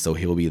 and so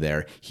he'll be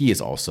there. He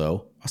is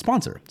also a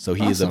sponsor. So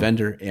he is a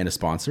vendor and a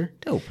sponsor.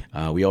 Dope.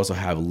 We also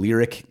have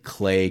Lyric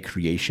Clay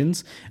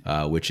Creations,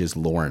 which is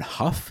Lauren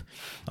Huff.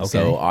 Okay.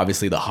 So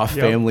obviously the Huff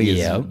family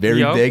is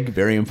very big,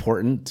 very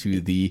important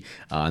to the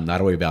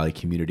Nottoway Valley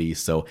community.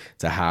 So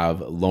to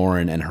have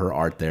Lauren and her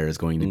art there is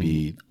going to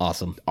be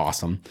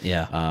awesome.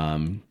 Yeah.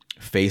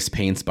 Face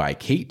Paints by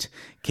Kate.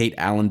 Kate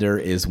Allender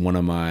is one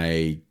of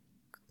my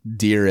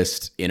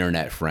dearest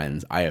internet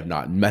friends. I have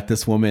not met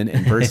this woman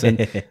in person,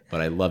 but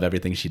I love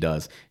everything she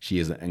does. She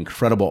is an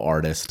incredible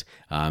artist,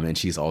 and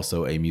she's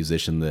also a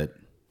musician that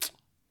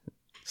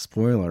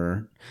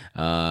spoiler.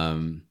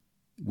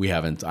 I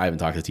haven't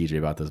talked to TJ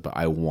about this, but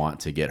I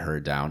want to get her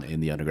down in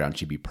the underground.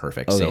 She'd be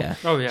perfect.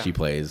 Oh, yeah. She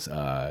plays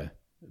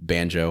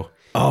banjo.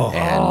 Oh,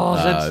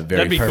 And very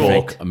that'd be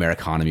folk cool.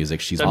 Americana music.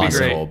 She's That'd be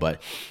awesome. great.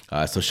 But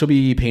so she'll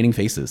be painting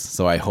faces.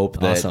 So I hope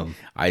that Awesome.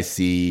 I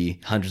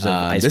see Hundreds of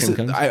ice cream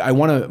cones? I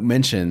want to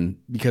mention,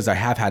 because I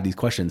have had these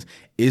questions,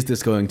 is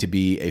this going to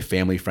be a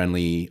family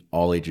friendly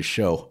all ages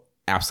show?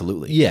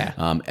 Absolutely. Yeah.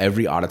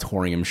 Every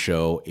auditorium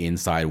show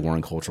inside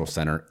Warren Cultural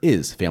Center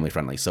is family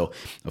friendly. So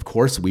of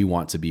course we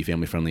want to be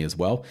family friendly as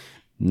well.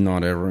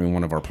 Not every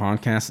one of our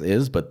podcasts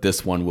is, but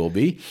this one will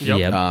be.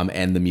 Yep.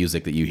 And the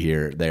music that you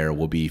hear there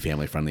will be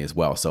family friendly as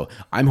well. So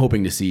I'm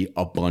hoping to see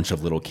a bunch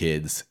of little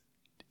kids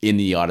in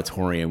the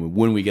auditorium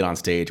when we get on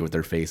stage with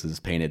their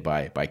faces painted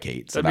by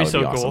Kate. So That'd that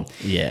be would be so awesome.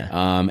 cool.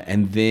 Yeah.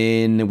 And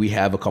then we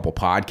have a couple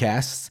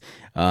podcasts.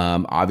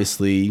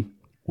 Obviously,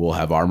 we'll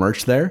have our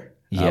merch there.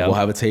 Yep. We'll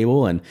have a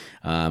table, and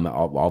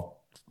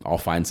I'll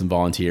find some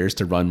volunteers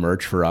to run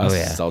merch for us. Oh,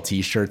 yeah. Sell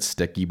T-shirts,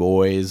 sticky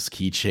boys,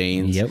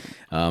 keychains. Yep.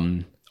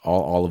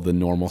 All of the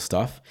normal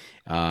stuff.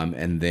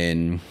 And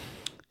then,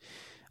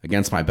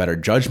 against my better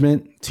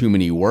judgment, Too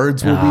Many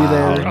Words will be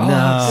there.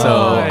 no. So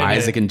God.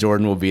 Isaac and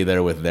Jordan will be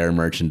there with their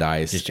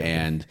merchandise.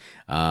 And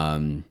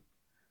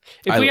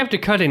If we have to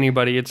cut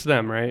anybody, it's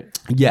them, right?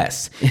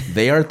 yes,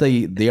 they are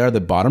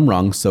the bottom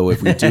rung. So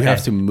if we do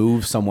have to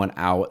move someone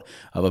out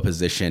of a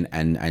position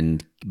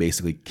and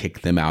basically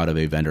kick them out of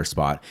a vendor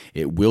spot,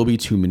 it will be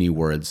Too Many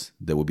Words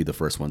that will be the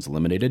first ones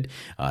eliminated.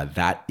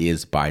 That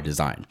is by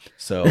design.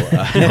 So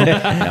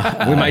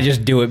We might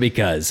just do it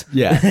because.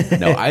 yeah,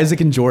 no,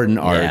 Isaac and Jordan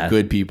are Yeah.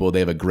 good people. They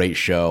have a great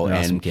show. They're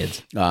and awesome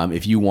kids.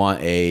 If you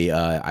want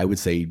I would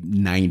say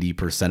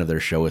 90% of their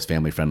show is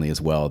family friendly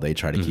as well. They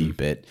try to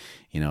keep it,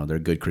 they're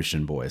good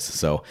Christian boys.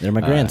 So They're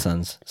my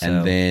grandsons. So.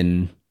 and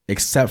then,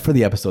 except for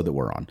the episode that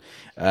we're on.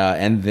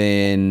 And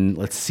then,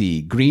 let's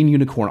see, Green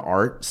Unicorn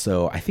Art.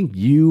 So I think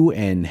you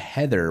and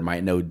Heather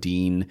might know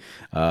Dean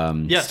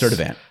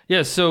Sturdivant.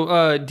 Yes.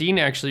 So Dean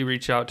actually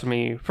reached out to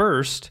me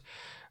first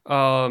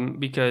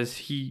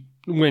because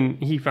when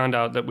he found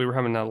out that we were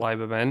having that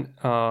live event,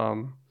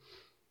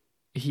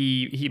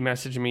 he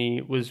messaged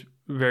me, was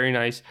very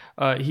nice.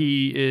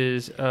 He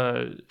is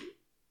an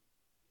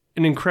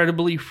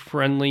incredibly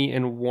friendly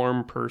and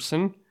warm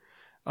person.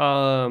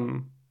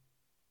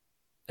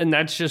 And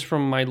that's just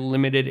from my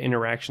limited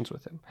interactions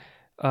with him.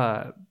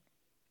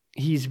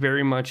 He's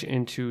very much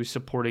into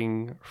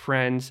supporting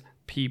friends,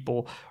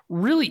 people,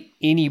 really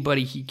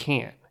anybody he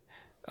can.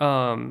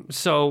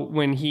 So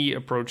when he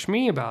approached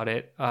me about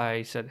it,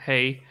 I said,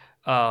 hey,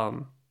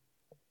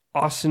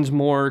 Austin's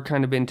more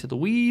kind of into the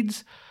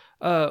weeds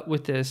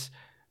with this.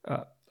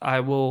 I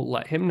will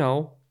let him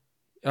know.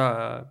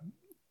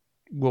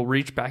 We'll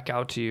reach back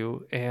out to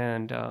you.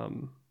 And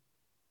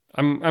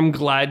I'm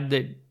glad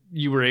that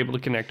you were able to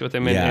connect with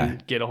him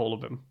and get a hold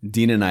of him.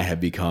 Dean and I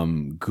have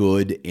become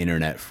good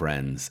internet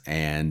friends,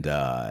 and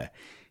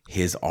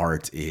his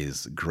art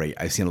is great.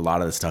 I've seen a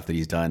lot of the stuff that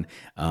he's done.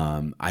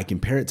 I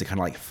compare it to kind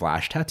of like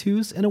flash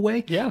tattoos in a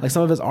way. Yeah. Like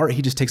some of his art,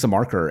 he just takes a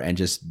marker and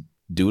just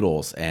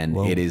doodles, and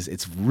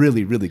it's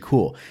really, really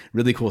cool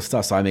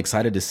stuff. So I'm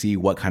excited to see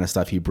what kind of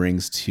stuff he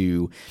brings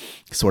to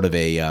sort of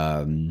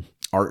a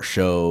art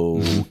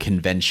show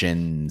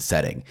convention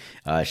setting.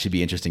 Should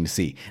be interesting to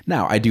see.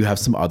 Now, I do have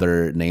some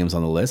other names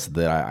on the list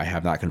that I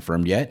have not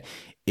confirmed yet.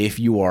 If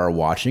you are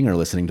watching or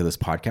listening to this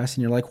podcast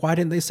and you're like, why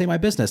didn't they say my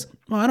business?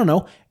 Well, I don't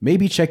know.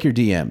 Maybe check your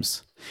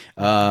DMs.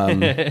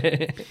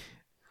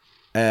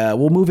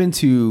 We'll move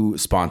into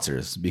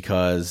sponsors,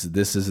 because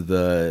this is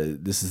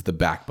the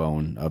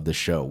backbone of the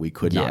show. We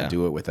could not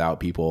do it without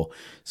people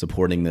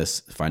supporting this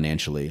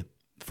financially.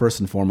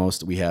 First and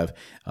foremost, we have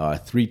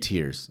 3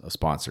 tiers of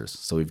sponsors.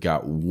 So we've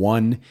got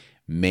one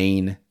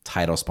main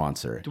title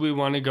sponsor. Do we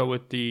want to go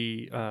with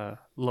the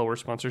lower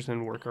sponsors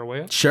and work our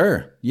way up?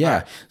 Sure.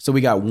 Yeah. So we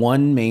got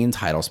one main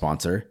title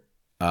sponsor,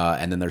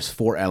 and then there's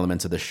 4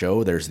 elements of the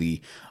show. There's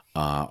the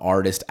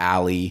artist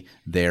alley.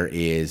 There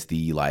is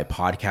the live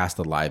podcast,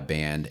 the live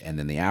band, and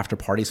then the after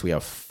party. So we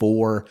have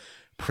 4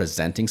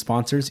 presenting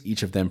sponsors.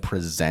 Each of them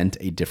present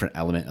a different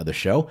element of the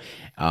show.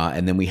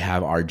 And then we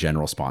have our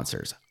general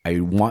sponsors. I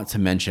want to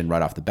mention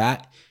right off the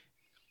bat,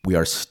 we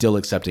are still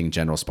accepting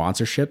general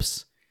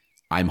sponsorships.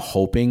 I'm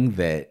hoping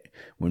that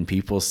when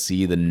people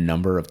see the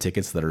number of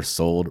tickets that are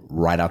sold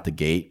right out the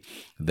gate,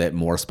 that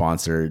more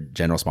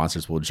general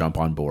sponsors will jump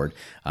on board,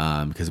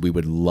 because we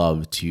would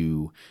love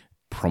to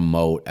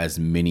promote as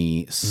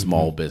many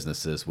small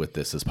businesses with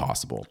this as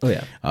possible. Oh,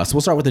 yeah. So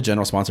we'll start with the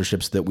general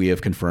sponsorships that we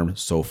have confirmed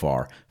so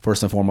far.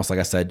 First and foremost, like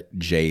I said,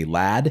 Jay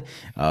Ladd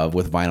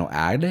with Vinyl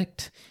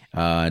Addict.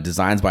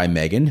 Designs by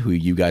Megan, who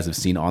you guys have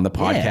seen on the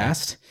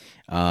podcast.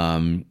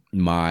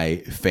 My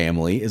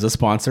family is a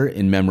sponsor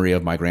in memory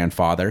of my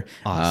grandfather.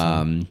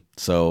 Awesome.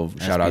 So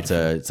shout out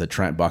to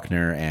Trent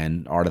Buckner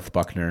and Ardith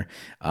Buckner.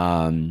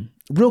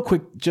 Real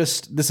quick,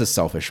 just this is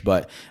selfish,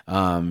 but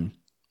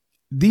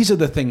these are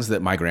the things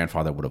that my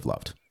grandfather would have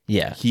loved.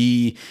 Yeah.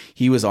 He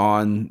was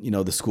on,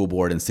 the school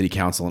board and city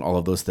council and all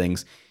of those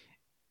things.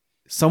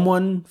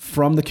 someone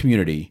from the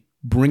community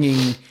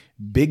bringing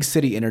big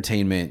city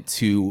entertainment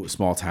to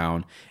small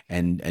town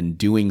and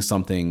doing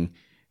something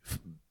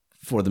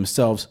for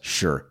themselves,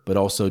 sure, but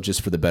also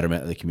just for the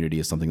betterment of the community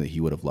is something that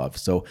he would have loved.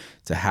 So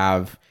to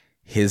have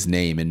his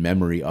name in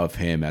memory of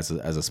him as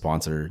a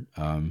sponsor,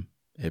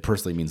 it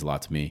personally means a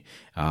lot to me,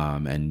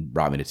 and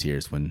brought me to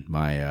tears when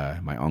my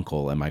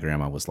uncle and my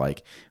grandma was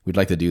like, "We'd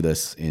like to do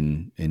this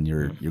in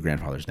your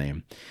grandfather's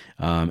name."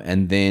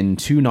 And then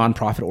 2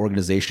 nonprofit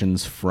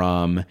organizations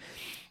from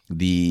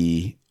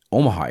the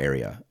Omaha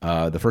area.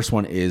 The first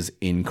one is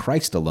In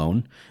Christ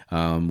Alone,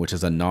 which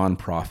is a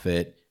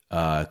nonprofit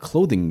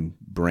clothing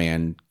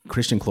brand,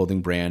 Christian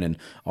clothing brand, and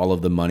all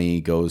of the money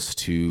goes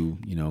to,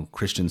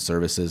 Christian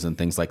services and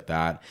things like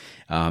that.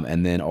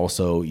 And then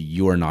also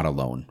You're Not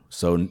Alone.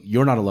 So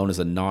You're Not Alone is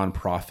a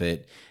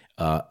nonprofit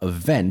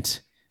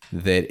event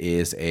that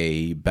is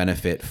a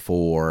benefit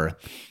for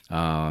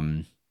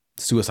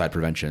suicide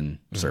prevention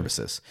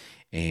services.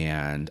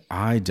 And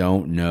I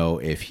don't know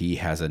if he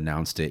has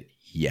announced it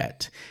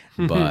yet,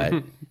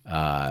 but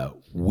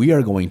we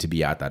are going to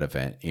be at that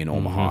event in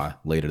Omaha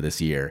later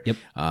this year. Yep.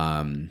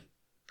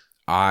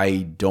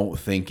 I don't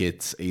think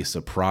it's a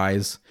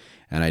surprise,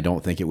 and I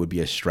don't think it would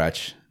be a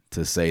stretch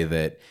to say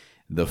that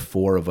the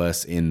 4 of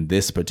us in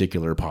this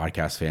particular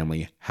podcast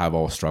family have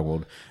all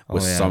struggled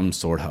with some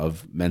sort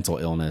of mental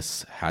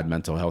illness, had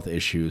mental health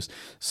issues.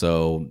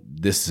 So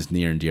this is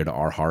near and dear to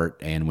our heart.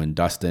 And when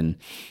Dustin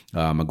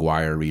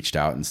McGuire reached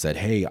out and said,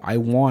 "Hey, I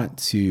want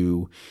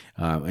to,"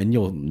 and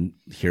you'll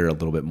hear a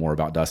little bit more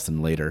about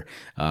Dustin later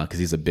because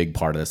he's a big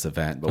part of this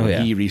event. But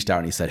when he reached out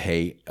and he said,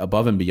 "Hey,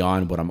 above and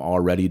beyond what I'm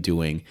already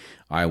doing,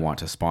 I want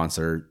to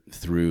sponsor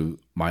through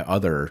my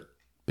other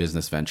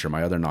business venture,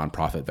 my other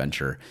nonprofit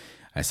venture,"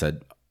 I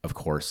said, "Of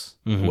course,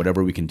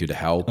 whatever we can do to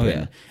help."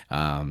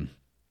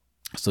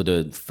 So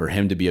for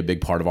him to be a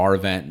big part of our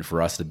event and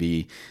for us to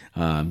be,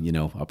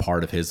 a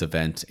part of his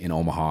event in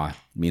Omaha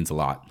means a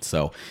lot.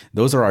 So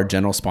those are our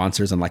general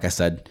sponsors. And like I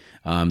said,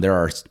 there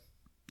are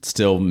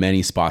still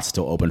many spots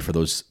still open for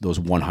those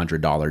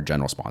 $100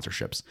 general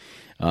sponsorships.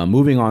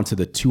 Moving on to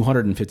the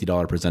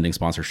 $250 presenting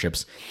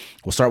sponsorships,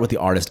 we'll start with the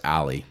Artist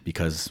Alley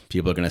because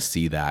people are going to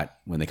see that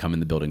when they come in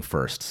the building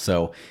first.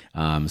 So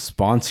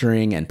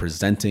sponsoring and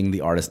presenting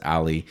the Artist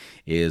Alley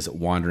is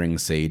Wandering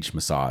Sage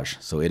Massage.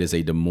 So it is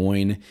a Des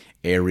Moines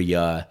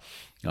area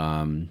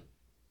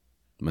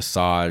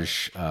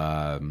massage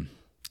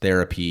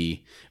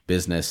therapy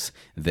business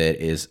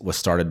that was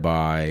started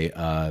by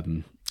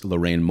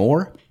Lorraine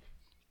Moore.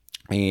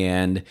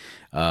 And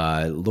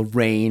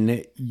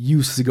Lorraine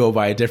used to go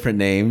by a different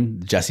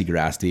name, Jessie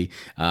Grasty.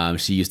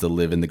 She used to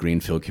live in the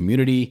Greenfield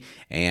community,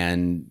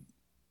 and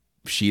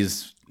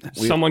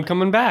someone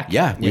coming back.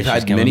 Yeah, we've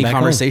had many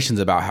conversations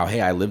about how,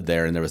 hey, I lived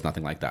there, and there was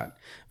nothing like that.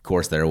 Of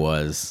course, there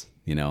was,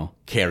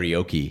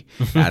 karaoke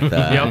at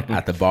the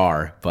at the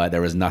bar, but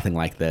there was nothing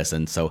like this,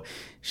 and so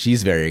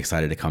she's very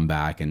excited to come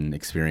back and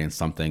experience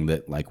something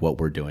that like what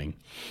we're doing.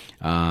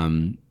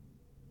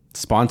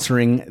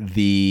 Sponsoring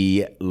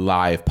the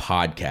live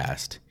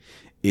podcast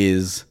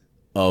is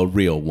a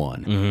real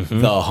one.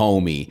 The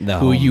homie,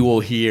 who you will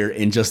hear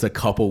in just a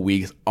couple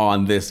weeks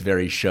on this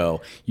very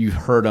show. You've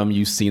heard him,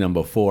 you've seen him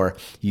before.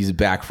 He's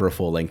back for a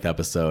full-length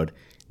episode.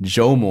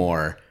 Joe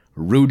Moore,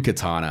 Rude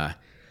Katana.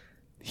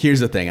 Here's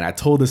the thing, and I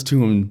told this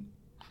to him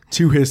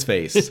to his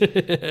face. We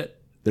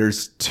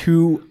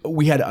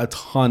had a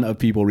ton of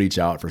people reach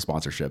out for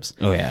sponsorships.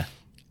 Oh, yeah.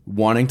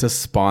 Wanting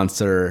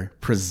to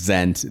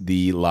present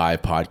the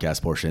live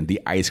podcast portion, the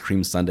Ice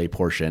Cream Sunday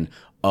portion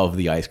of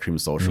the Ice Cream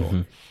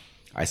Social.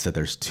 I said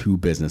there's 2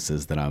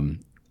 businesses that I'm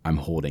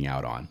holding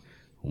out on.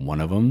 One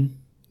of them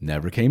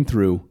never came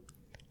through,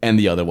 and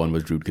the other one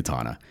was Rude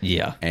Katana.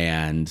 Yeah.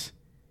 And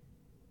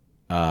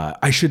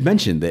I should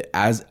mention that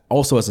as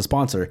a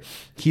sponsor,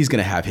 he's going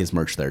to have his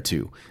merch there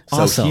too.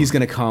 So awesome. He's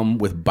going to come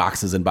with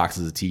boxes and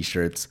boxes of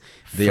t-shirts.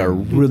 They are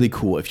really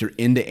cool. If you're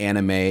into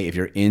anime, if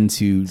you're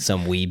into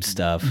some weeb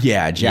stuff.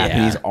 Yeah,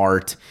 Japanese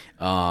art,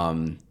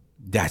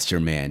 that's your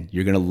man.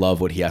 You're going to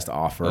love what he has to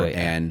offer. Oh, yeah.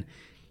 And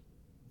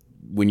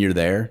when you're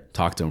there,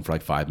 talk to him for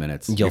like 5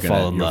 minutes. You'll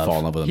fall in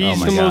love with him.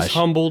 He's the most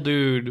humble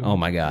dude. Oh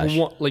my gosh.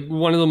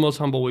 One of the most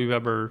humble we've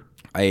ever.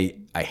 I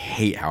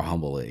hate how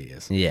humble he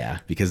is. Yeah.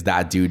 Because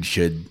that dude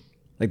should...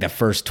 Like the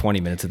first 20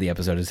 minutes of the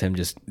episode is him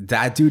just...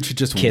 That dude should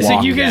just kissing. walk...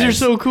 Like, you guys are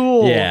so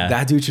cool. Yeah.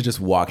 That dude should just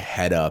walk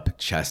head up,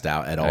 chest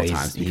out at all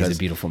times. Because he's a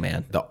beautiful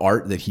man. The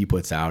art that he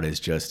puts out is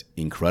just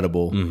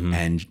incredible.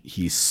 And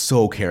he's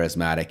so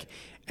charismatic.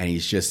 And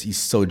he's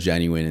so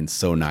genuine and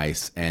so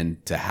nice.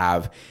 And to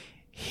have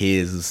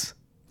his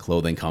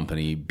clothing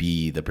company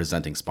be the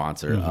presenting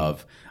sponsor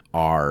of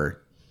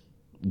our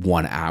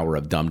 1 hour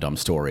of Dum Dum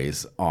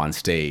Stories on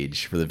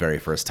stage for the very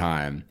first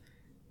time,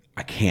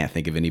 I can't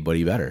think of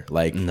anybody better.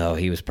 Like, no,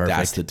 he was perfect.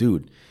 That's the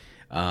dude.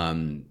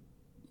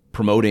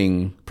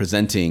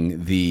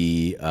 presenting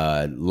the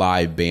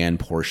live band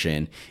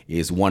portion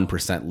is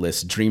 1%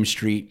 List Dream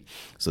Street.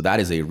 So that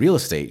is a real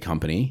estate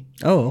company.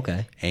 Oh,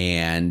 okay.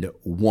 And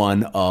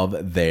one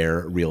of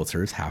their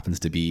realtors happens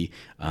to be,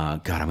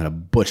 God, I'm going to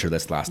butcher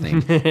this last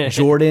name,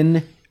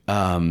 Jordan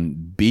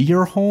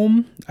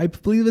Bierholm, I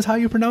believe is how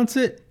you pronounce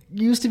it.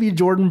 Used to be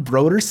Jordan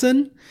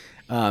Broderson.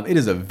 It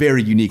is a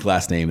very unique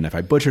last name, and if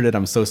I butchered it,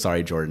 I'm so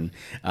sorry, Jordan.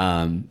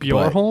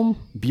 Bierholm?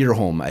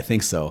 Bierholm, I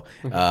think so.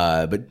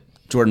 But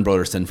Jordan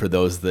Broderson, for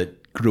those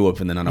that grew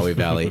up in the Nunaway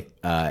Valley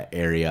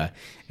area,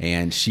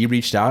 and she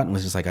reached out and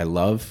was just like, I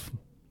love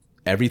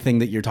everything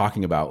that you're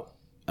talking about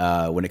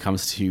when it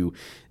comes to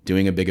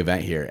doing a big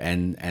event here.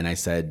 And I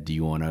said, do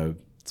you want to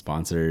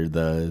sponsor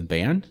the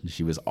band?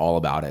 She was all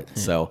about it.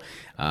 So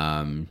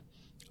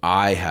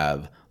I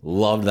have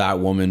loved that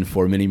woman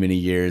for many, many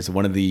years.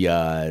 One of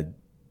the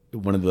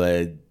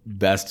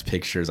best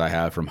pictures I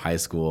have from high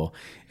school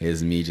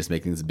is me just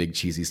making this big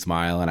cheesy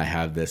smile, and I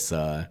have this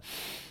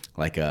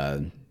like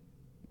a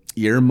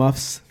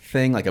earmuffs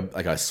thing, like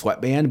a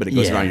sweatband, but it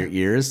goes around your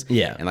ears.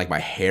 Yeah. And like my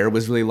hair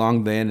was really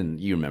long then, and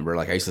you remember,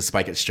 like I used to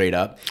spike it straight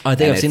up. Oh, I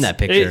think I've seen that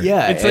picture.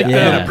 It's like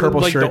a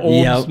purple like shirt. the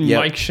old Yep.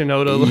 Mike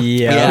Shinoda look.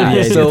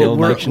 Yeah. So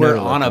we're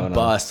on a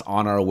bus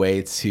on our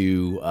way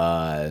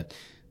to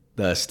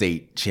the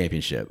state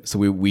championship. So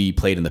we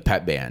played in the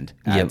pep band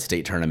at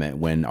state tournament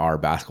when our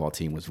basketball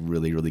team was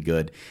really, really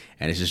good.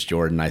 And it's just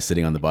Jordan and I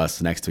sitting on the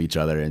bus next to each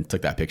other and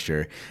took that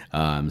picture.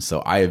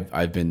 So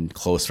I've been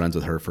close friends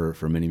with her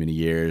for many, many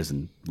years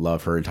and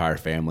love her entire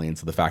family. And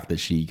so the fact that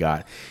she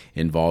got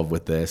involved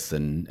with this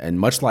and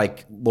much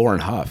like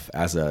Lauren Huff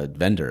as a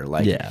vendor,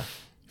 like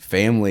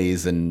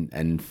families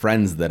and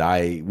friends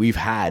that we've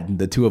had,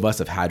 the two of us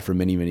have had for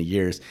many, many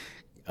years,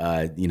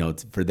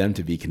 for them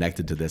to be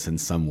connected to this in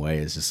some way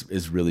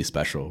is really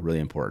special, really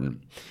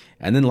important.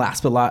 And then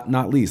last but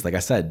not least, like I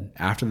said,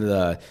 after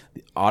the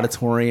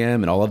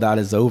auditorium and all of that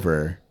is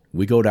over,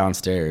 we go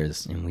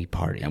downstairs and we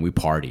party.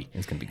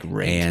 It's going to be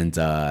great.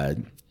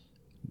 And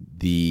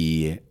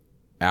the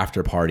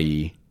after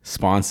party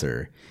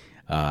sponsor,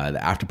 the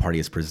after party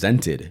is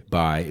presented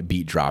by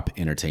Beat Drop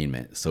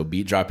Entertainment. So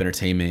Beat Drop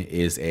Entertainment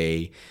is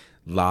a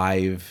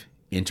live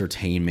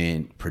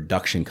entertainment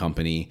production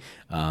company,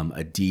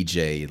 a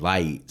DJ,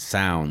 light,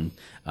 sound,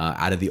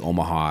 out of the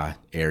Omaha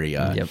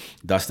area. Yep.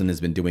 Dustin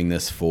has been doing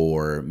this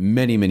for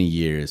many, many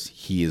years.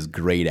 He is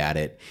great at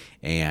it,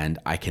 and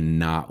I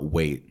cannot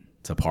wait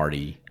to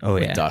party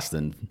with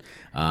Dustin.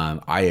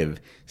 I have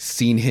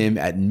seen him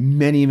at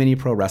many, many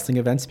pro wrestling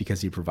events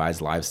because he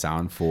provides live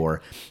sound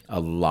for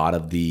a lot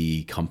of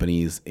the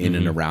companies in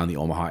and around the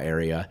Omaha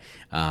area.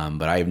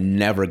 But I have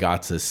never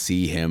got to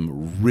see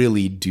him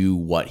really do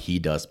what he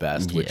does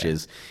best, which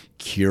is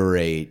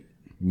curate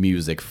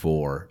music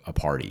for a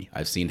party.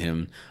 I've seen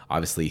him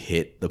obviously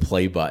hit the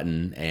play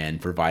button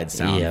and provide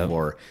sound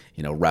for,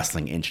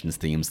 wrestling entrance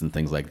themes and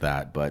things like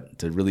that. But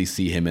to really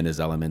see him in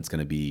his element is going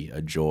to be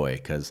a joy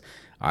because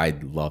I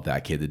love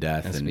that kid to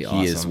death. And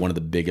he is one of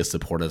the biggest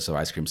supporters of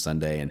Ice Cream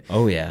Sunday. And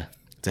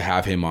to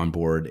have him on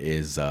board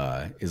is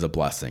a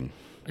blessing.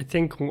 I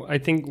think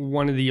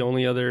one of the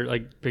only other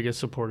biggest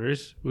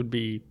supporters would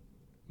be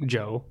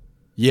Joe.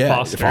 Yeah.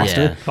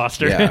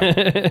 Foster.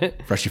 Yeah.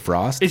 Freshie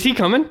Frost. Is he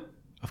coming?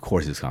 Of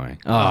course he's coming.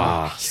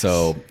 Yes.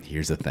 So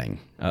here's the thing.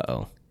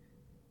 Uh-oh.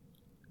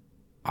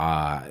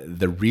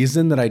 The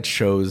reason that I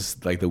chose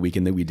the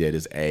weekend that we did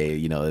is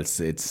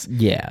it's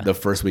the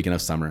first weekend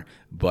of summer,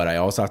 but I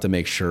also have to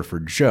make sure for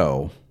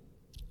Joe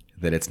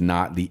that it's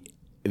not the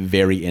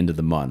very end of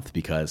the month,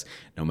 because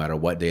no matter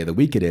what day of the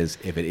week it is,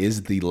 if it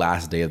is the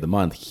last day of the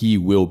month, he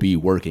will be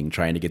working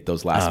trying to get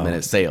those last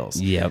minute sales.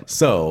 Yep.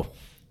 So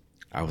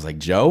I was like,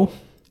 Joe,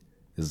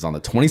 this is on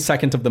the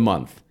 22nd of the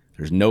month.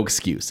 There's no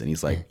excuse. And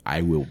he's like,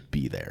 I will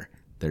be there.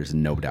 There's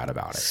no doubt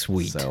about it.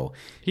 Sweet. So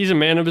he's a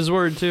man of his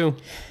word too.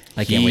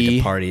 I can't wait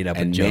to party it up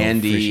with Joe,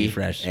 Mandy,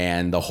 fresh.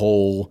 And the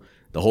whole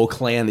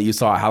clan that you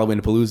saw at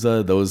Halloween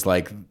Palooza. Those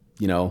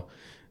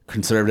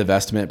conservative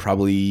estimate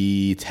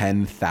probably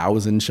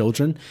 10,000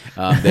 children.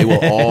 They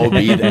will all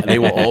be They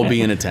will all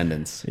be in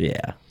attendance.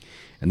 Yeah.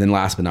 And then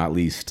last but not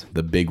least,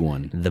 the big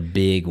one.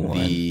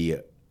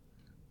 The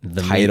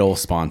title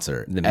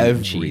sponsor.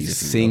 Every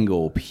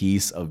single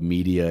piece of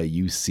media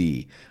you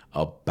see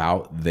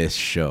about this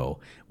show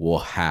will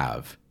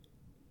have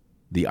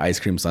the Ice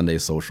Cream Sunday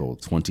Social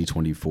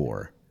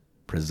 2024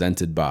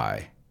 presented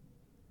by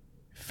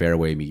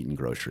Fairway Meat and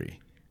Grocery,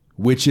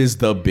 which is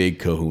the big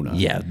kahuna.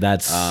 Yeah,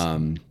 that's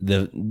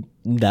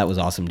that was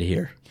awesome to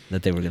hear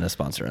that they were going to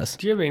sponsor us.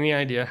 Do you have any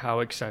idea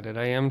how excited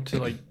I am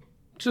to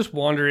just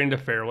wander into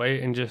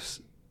Fairway and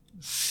just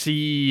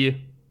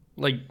see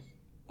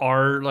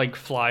our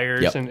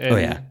flyers and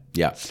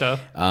stuff?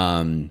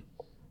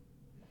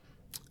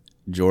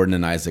 Jordan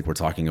and Isaac were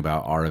talking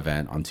about our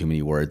event on Too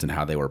Many Words and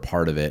how they were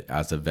part of it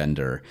as a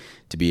vendor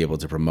to be able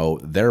to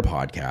promote their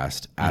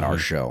podcast at our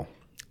show.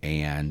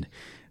 And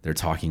they're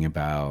talking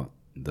about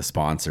the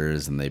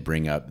sponsors, and they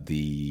bring up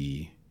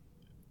the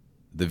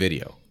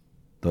video,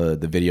 the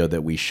video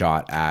that we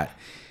shot at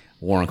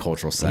Warren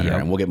Cultural Center.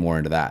 And we'll get more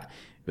into that.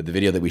 but the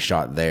video that we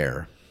shot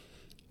there,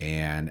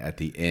 and at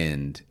the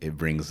end, it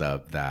brings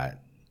up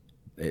that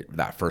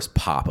first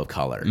pop of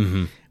color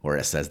where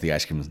it says the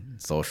Ice Cream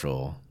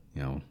Social,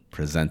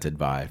 presented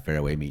by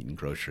Fairway Meat and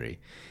Grocery.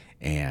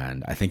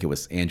 And I think it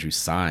was Andrew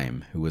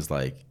Syme who was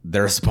like,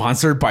 they're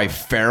sponsored by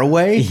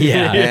Fairway?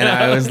 Yeah. And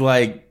I was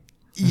like,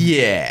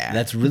 yeah.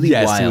 That's really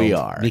yes, wild. We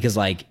are. Because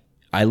like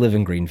I live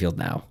in Greenfield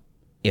now.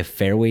 If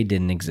Fairway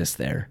didn't exist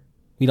there,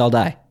 we'd all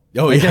die.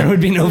 Oh, Like, yeah. there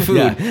would be no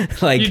food. Yeah.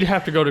 Like You'd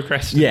have to go to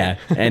Creston. yeah,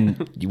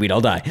 and we'd all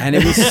die. And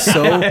it was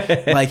so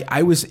like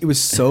it was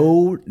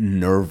so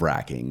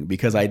nerve-wracking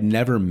because I'd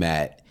never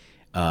met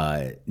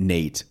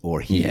Nate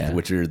or Heath, Yeah.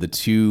 which are the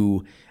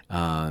two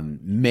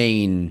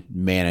main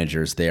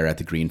managers there at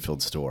the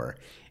Greenfield store.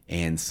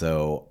 And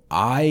so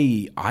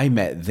I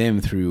met them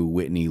through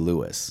Whitney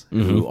Lewis,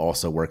 who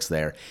also works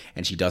there,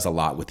 and she does a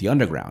lot with the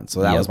underground.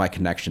 So that was my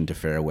connection to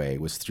Fairway,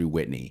 was through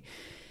Whitney.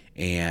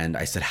 And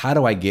I said, how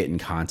do I get in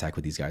contact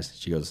with these guys?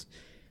 She goes,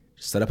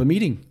 just set up a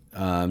meeting.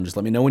 Just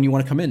let me know when you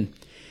want to come in.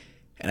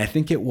 And I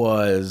think it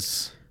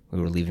was... We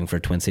were leaving for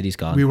Twin Cities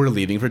Con. We were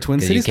leaving for Twin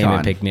 'Cause Cities you came Con.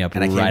 and picked me up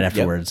And I right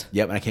afterwards.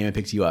 Yep, and I came and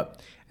picked you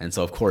up. And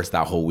so, of course,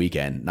 that whole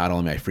weekend, not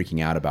only am I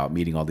freaking out about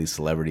meeting all these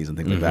celebrities and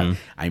things like that,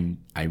 I'm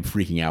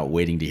freaking out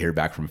waiting to hear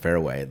back from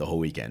Fairway the whole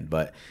weekend.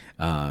 But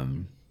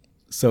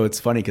so it's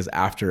funny because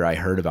after I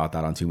heard about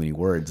that on Too Many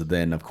Words,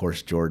 then, of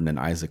course, Jordan and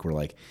Isaac were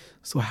like,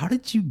 so how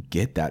did you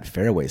get that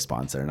Fairway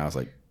sponsor? And I was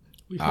like,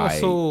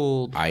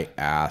 I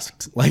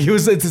asked. Like,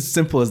 it's as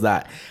simple as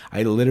that.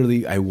 I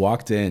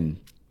walked in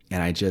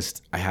and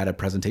I had a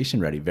presentation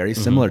ready, very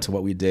similar to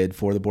what we did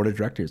for the board of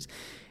directors.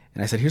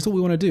 And I said, here's what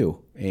we want to do.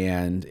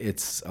 And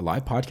it's a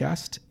live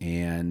podcast,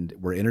 and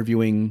we're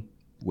interviewing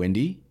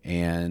Wendy,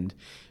 and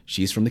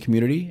she's from the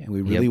community. And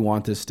we really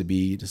want this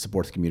to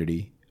support the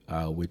community,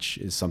 which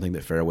is something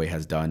that Fairway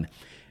has done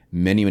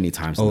many, many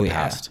times in the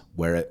past,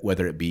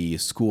 whether it be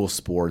school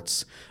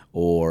sports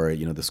or,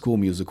 the school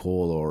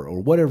musical or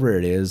whatever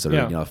it is, or,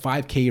 a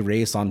 5K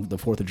race on the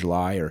 4th of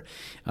July, or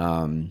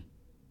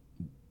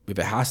if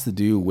it has to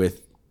do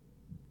with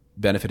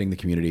benefiting the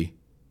community,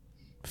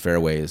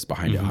 Fairway is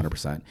behind it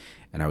 100%.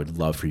 And I would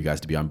love for you guys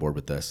to be on board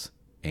with this.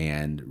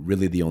 And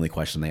really the only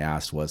question they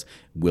asked was,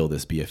 will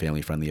this be a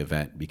family-friendly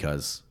event?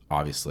 Because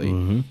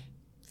obviously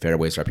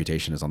Fairway's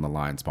reputation is on the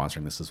line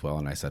sponsoring this as well.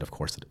 And I said, of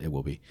course it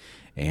will be.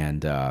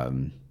 And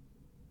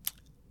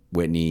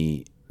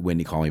Wendy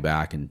called me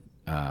back, and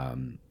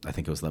I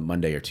think it was the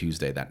Monday or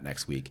Tuesday that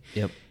next week.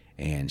 Yep.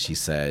 And she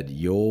said,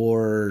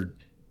 your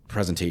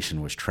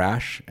presentation was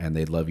trash and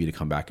they'd love you to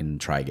come back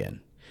and try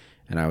again.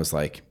 And I was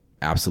like,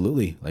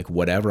 absolutely, like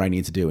whatever I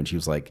need to do. And she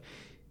was like,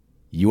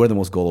 you are the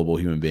most gullible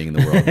human being in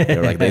the world. They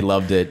were like, they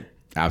loved it.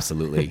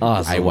 Absolutely.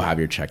 Awesome. I will have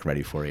your check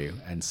ready for you.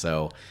 And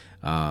so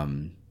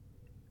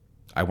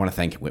I want to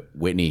thank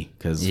Whitney,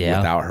 because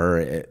without her,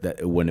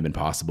 it wouldn't have been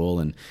possible.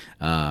 And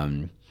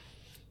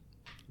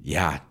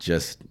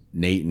just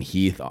Nate and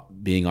Heath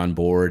being on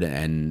board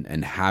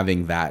and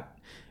having that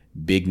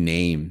big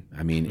name.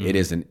 I mean, it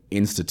is an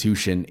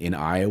institution in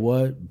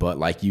Iowa, but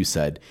like you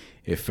said,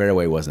 if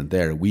Fairway wasn't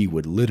there, we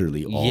would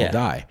literally all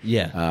die.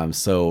 Yeah.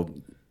 So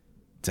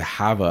to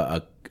have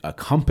a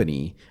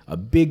company, a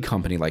big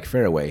company like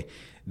Fairway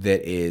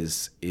that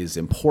is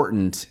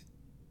important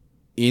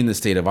in the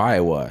state of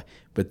Iowa,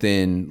 but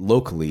then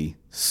locally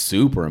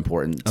super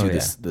important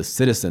to the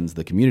citizens,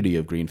 the community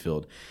of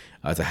Greenfield,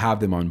 to have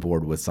them on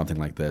board with something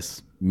like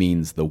this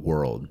means the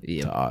world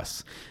to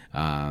us.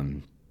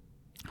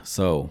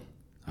 So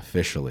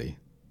officially,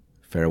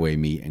 Fairway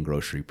Meat and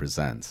Grocery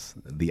presents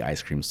the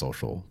Ice Cream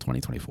Social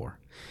 2024.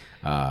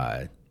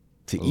 To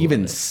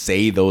even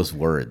say those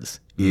words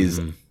is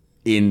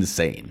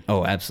insane.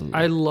 Oh, absolutely.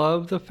 I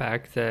love the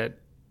fact that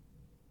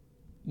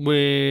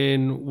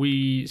when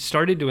we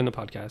started doing the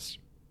podcast,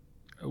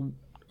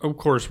 of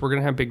course, we're going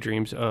to have big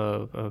dreams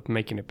of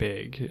making it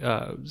big,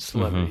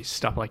 celebrities,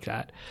 stuff like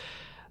that.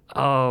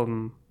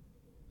 And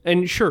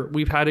sure,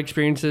 we've had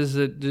experiences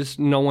that just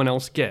no one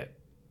else get.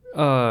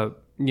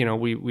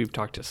 We've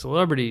talked to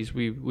celebrities.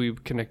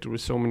 We've connected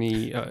with so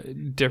many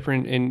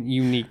different and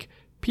unique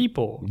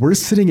people. We're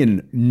sitting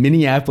in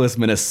Minneapolis,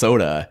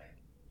 Minnesota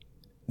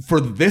for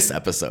this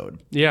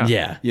episode. Yeah.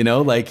 Yeah.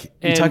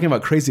 You're talking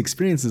about crazy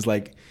experiences.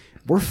 Like,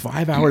 we're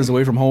 5 hours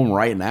away from home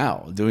right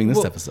now doing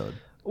this episode.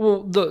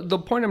 Well, the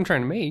point I'm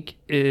trying to make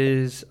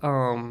is,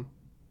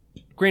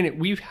 granted,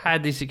 we've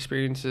had these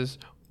experiences.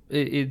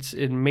 It's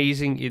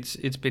amazing.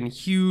 It's been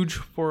huge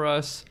for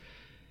us.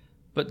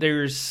 But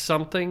there's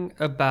something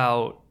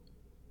about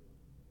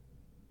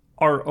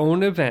our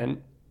own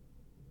event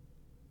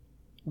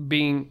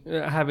having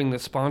the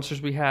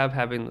sponsors we have,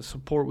 having the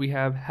support we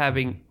have,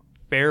 having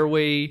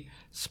Fairway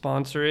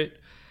sponsor it,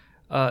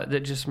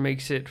 that just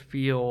makes it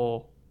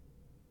feel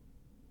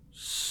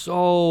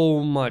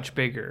so much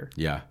bigger.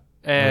 Yeah.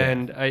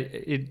 And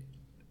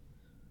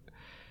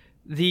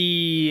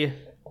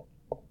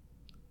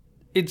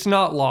it's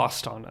not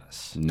lost on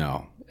us.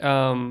 No.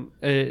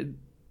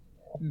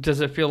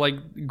 Does it feel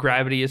like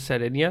gravity is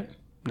set in yet?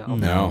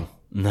 No.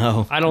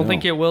 No. I don't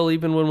think it will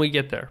even when we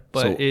get there,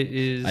 but So, it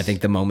is. I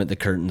think the moment the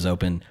curtains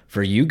open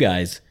for you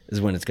guys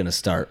is when it's going to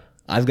start.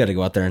 I've got to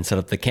go out there and set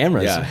up the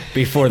cameras Yeah.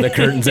 before the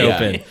curtains Yeah.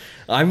 open.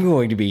 I'm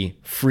going to be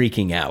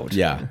freaking out.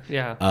 Yeah.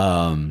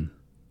 Yeah.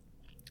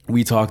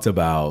 We talked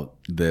about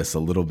this a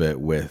little bit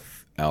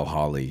with El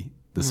Holly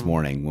this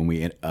morning when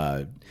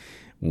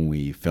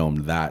we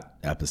filmed that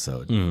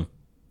episode.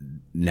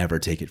 Never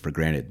take it for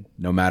granted,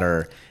 no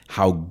matter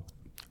how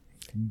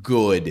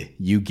good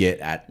you get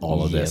at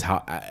all of this.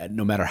 How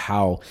no matter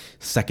how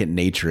second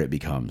nature it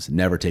becomes,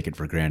 never take it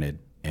for granted.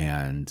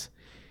 And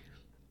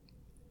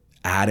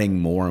adding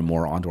more and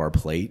more onto our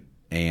plate,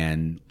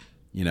 and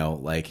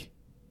like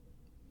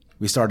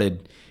we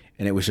started,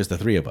 and it was just the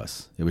three of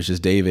us. It was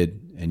just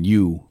David and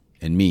you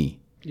and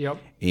me. Yep.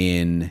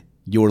 In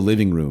your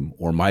living room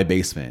or my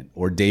basement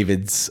or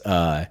David's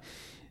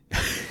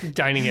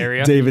Dining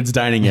area. David's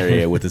dining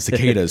area with the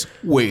cicadas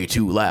way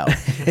too loud.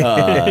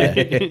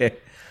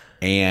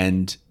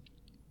 And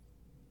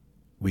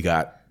we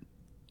got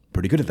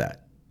pretty good at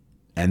that.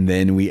 And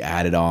then we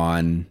added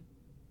on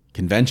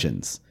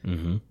conventions.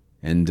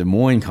 And Des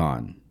Moines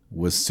Con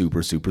was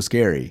super, super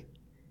scary.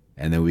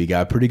 And then we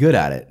got pretty good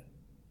at it.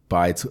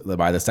 By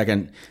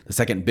the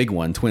second big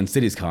one, Twin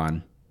Cities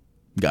Con,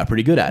 got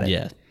pretty good at it.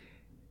 Yeah.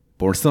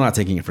 But we're still not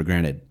taking it for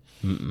granted.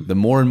 The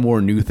more and more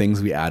new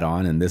things we add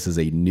on, and this is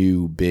a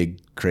new,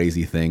 big,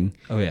 crazy thing,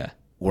 Oh, yeah.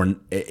 or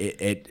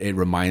it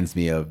reminds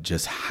me of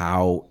just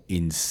how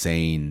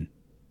insane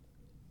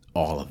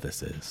all of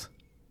this is.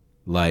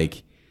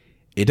 Like,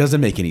 it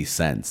doesn't make any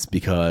sense,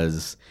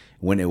 because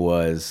when it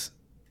was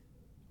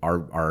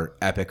our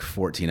epic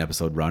 14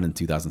 episode run in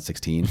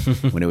 2016,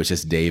 when it was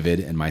just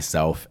David and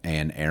myself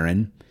and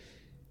Aaron,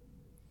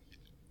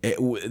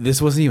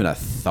 this wasn't even a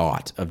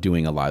thought of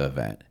doing a live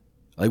event.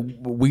 Like,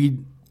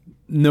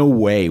 no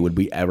way would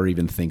we ever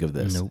even think of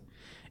this. Nope.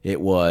 It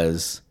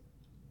was,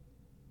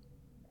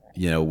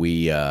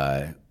 we,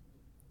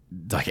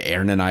 like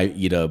Aaron and I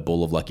eat a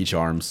bowl of Lucky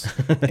Charms,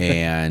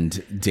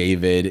 and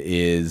David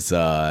is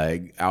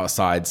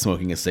outside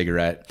smoking a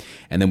cigarette,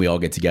 and then we all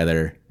get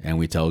together and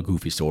we tell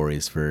goofy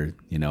stories for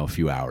a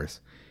few hours.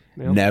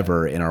 Yep.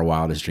 Never in our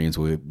wildest dreams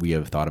would we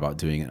have thought about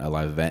doing a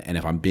live event. And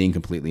if I'm being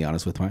completely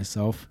honest with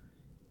myself,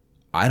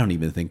 I don't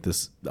even think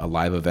a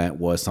live event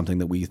was something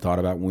that we thought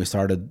about when we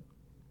started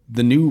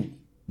the new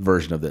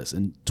version of this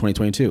in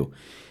 2022.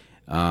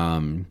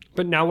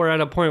 But now we're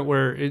at a point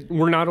where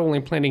we're not only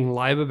planning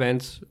live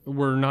events,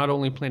 we're not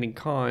only planning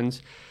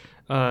cons,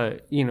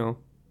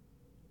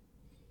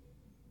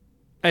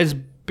 as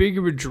big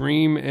of a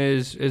dream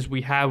as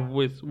we have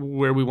with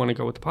where we want to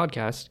go with the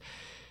podcast,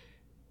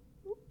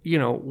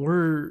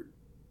 we're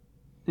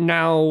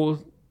now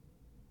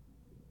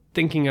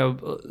thinking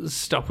of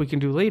stuff we can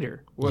do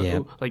later. Yeah.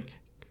 Like,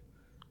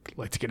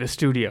 let's get a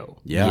studio.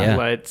 Yeah.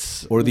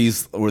 Let's Or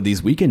these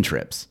weekend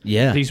trips.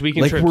 Yeah. these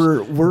weekend Like, trips.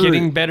 we're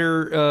getting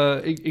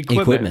better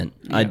equipment.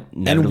 I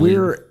never And believed-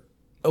 we're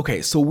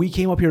okay. So we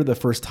came up here the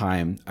first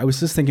time. I was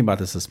just thinking about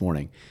this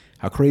morning,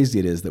 how crazy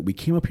it is that we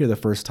came up here the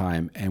first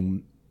time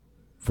and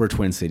for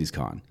Twin Cities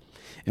Con,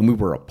 and we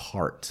were a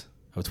part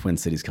of Twin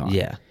Cities Con.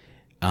 Yeah.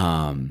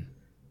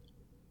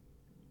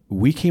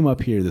 We came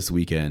up here this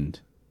weekend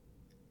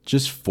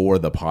just for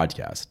the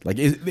podcast. Like,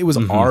 it was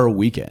our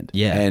weekend.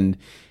 Yeah.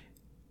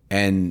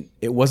 And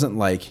it wasn't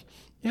like,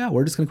 yeah,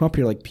 we're just gonna come up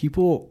here. Like,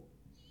 people,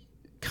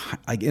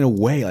 like, in a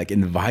way, like,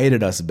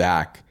 invited us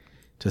back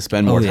to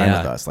spend more time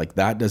with us. Like,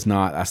 that's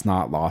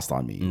not lost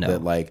on me. No.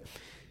 That, like,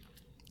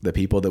 the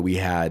people that we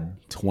had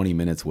 20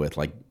 minutes with,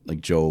 like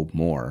Joe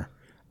Moore,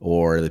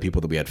 or the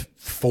people that we had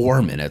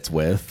 4 minutes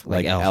with,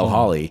 like El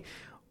Holly,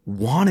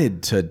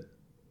 wanted to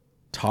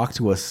talk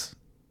to us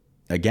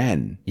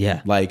again.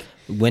 Yeah. Like,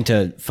 Went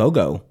to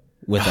Fogo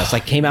with us.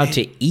 Like, came out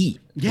to eat.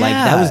 Yeah.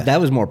 Like, that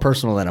was more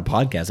personal than a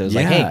podcast. It was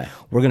like, Yeah. hey,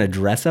 we're going to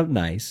dress up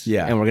nice.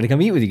 Yeah. And we're going to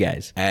come eat with you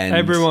guys. and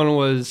Everyone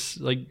was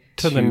like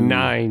to the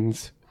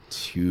nines.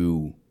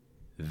 to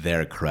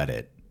their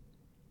credit,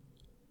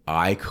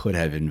 I could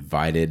have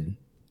invited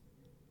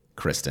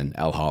Kristen,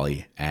 El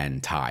Holly,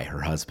 and Ty,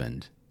 her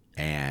husband,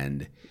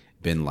 and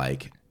been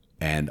like,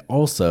 and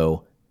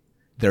also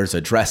there's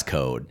a dress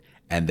code,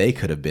 and they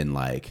could have been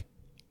like,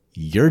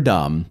 you're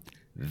dumb,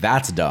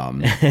 that's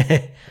dumb,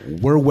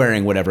 we're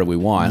wearing whatever we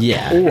want,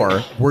 Yeah.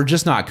 or we're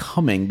just not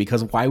coming,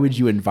 because why would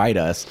you invite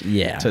us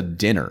Yeah. to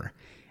dinner?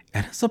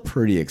 And it's a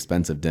pretty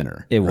expensive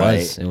dinner. It right?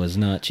 was. It was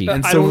not cheap.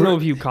 And I so don't know we're-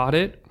 if you caught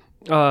it.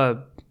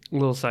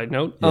 Little side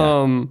note.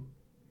 Yeah.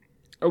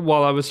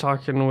 While I was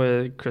talking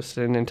with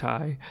Kristen and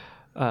Ty,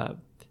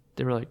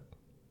 they were like,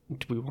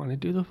 "Do we want to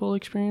do the full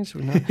experience or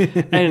not?"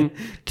 And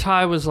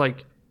Ty was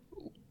like,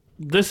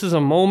 "This is a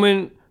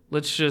moment.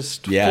 Let's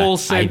just Yeah, full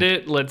send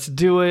it. Let's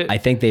do it." I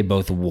think they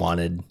both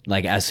wanted,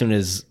 like, as soon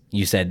as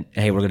you said,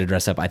 hey, we're going to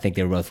dress up, I think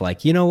they were both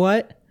like, you know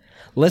what?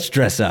 Let's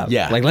dress up.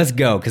 Yeah. Like, let's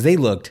go. Because they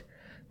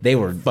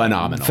were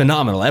Phenomenal.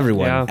 Phenomenal,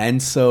 everyone. Yeah.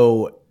 And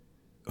so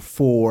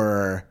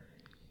for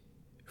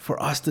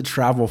us to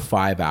travel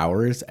 5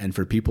 hours and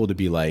for people to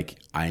be like,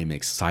 I am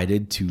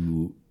excited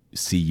to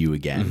see you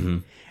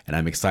again. And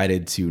I'm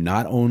excited to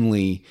not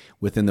only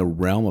within the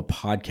realm of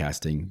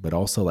podcasting, but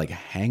also like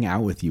hang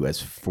out with you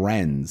as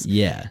friends.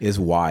 Yeah. Is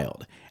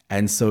wild.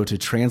 And so to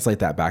translate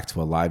that back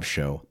to a live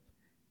show,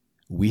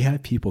 we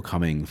have people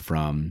coming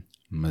from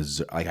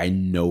Missouri. Like I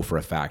know for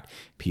a fact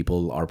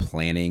people are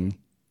planning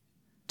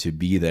to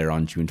be there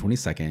on June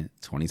 22nd,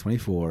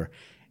 2024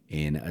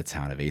 in a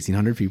town of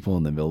 1,800 people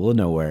in the middle of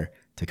nowhere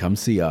to come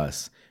see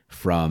us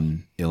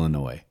from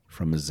Illinois,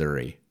 from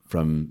Missouri,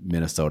 from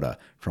Minnesota,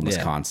 from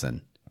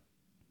Wisconsin,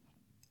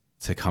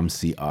 to come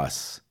see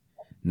us.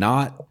 They're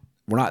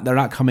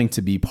not coming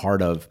to be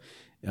part of,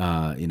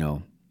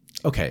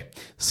 okay.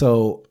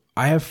 So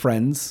I have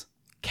friends,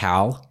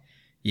 Cal,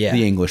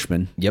 the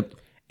Englishman. Yep.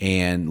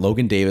 And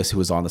Logan Davis, who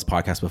was on this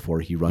podcast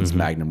before, he runs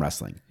Magnum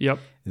Wrestling. Yep.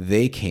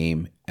 They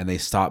came and they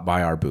stopped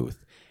by our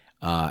booth.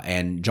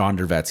 And John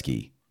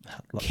Dervetsky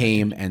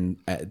came and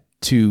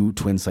to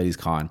Twin Cities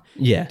Con.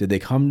 Yeah. Did they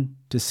come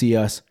to see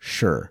us?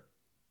 Sure.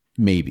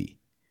 Maybe.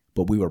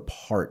 But we were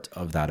part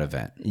of that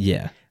event.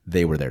 Yeah.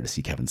 They were there to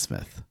see Kevin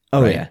Smith.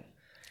 Oh, right? yeah.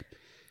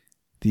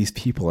 These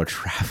people are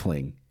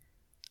traveling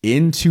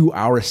into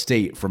our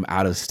state from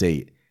out of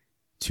state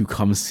to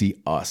come see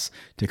us,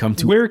 to come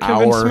to Where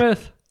Kevin our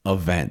Smith?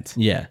 event.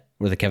 Yeah.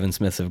 We're the Kevin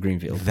Smiths of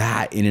Greenfield.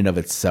 That in and of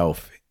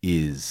itself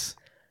is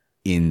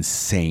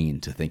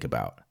insane to think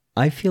about.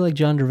 I feel like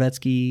John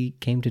Dervetsky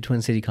came to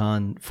Twin City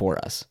Con for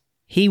us.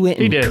 He went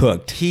and did.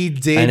 cooked He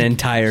did an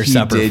entire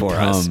supper for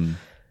us.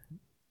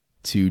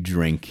 To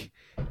drink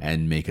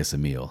and make us a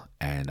meal.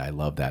 And I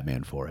love that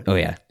man for it. Oh,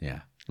 yeah.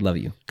 Yeah. Love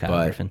you, Kyle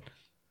But- Griffin.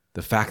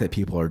 The fact that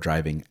people are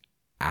driving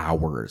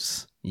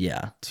hours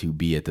Yeah. to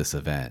be at this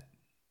event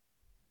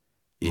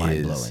is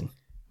Mind-blowing.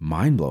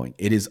 mind-blowing.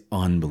 It is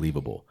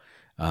unbelievable.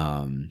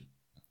 Not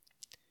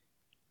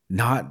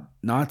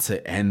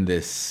to end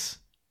this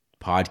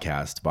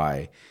podcast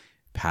by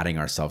patting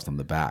ourselves on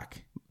the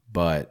back,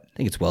 but I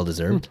think it's well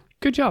deserved.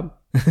 Good job.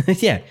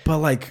 Yeah.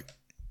 like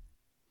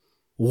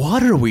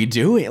what are we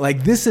doing?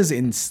 Like this is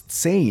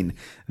insane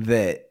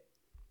that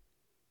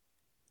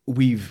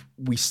we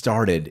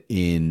started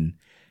in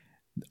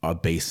a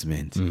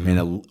basement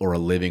or a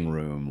living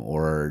room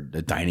or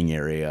a dining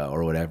area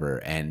or whatever,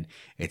 and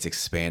it's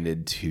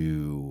expanded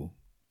to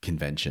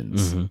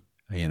conventions,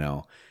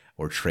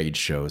 or trade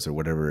shows or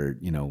whatever,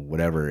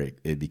 whatever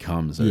it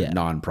becomes, or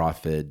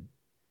nonprofit,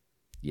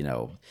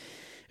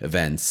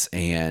 events.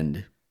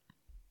 And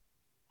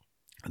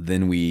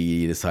then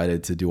we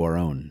decided to do our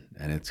own,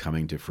 and it's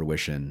coming to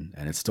fruition,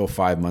 and it's still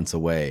 5 months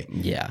away,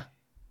 Yeah.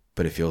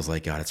 but it feels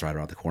like, God, it's right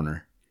around the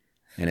corner,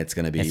 and it's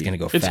going to be, It's going to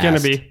go It's fast. going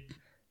to be.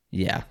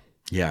 Yeah.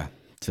 yeah.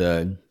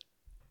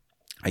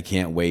 I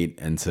can't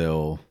wait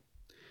until,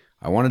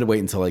 I wanted to wait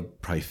until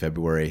like probably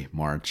February,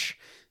 March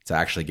to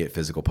actually get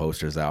physical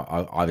posters out.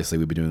 Obviously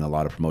we've been doing a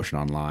lot of promotion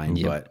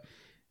online, but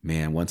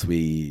man, once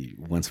we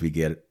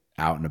get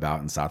out and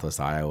about in Southwest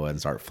Iowa and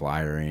start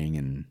flyering,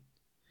 and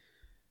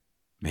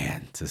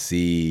man, to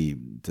see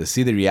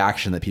the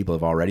reaction that people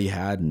have already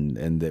had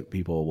and that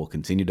people will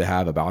continue to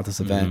have about this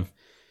event,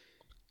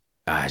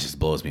 it just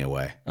blows me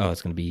away. Oh,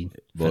 it's going to be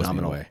Blows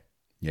phenomenal. me away.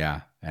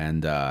 Yeah.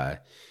 And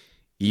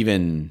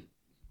even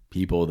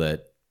people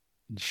that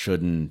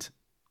shouldn't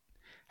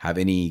have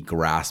any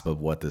grasp of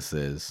what this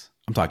is,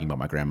 I'm talking about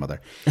my grandmother,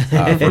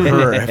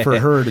 for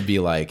her to be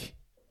like,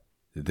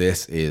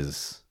 this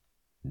is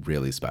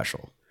really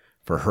special,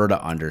 for her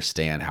to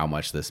understand how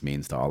much this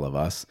means to all of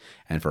us,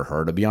 and for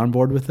her to be on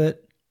board with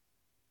it,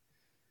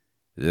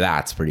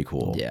 that's pretty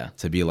cool. Yeah.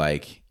 To be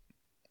like,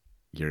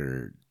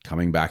 you're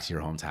coming back to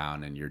your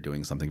hometown and you're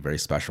doing something very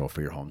special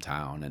for your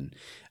hometown.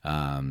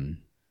 And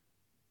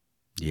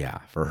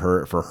for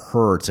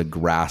her to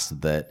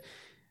grasp that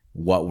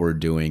what we're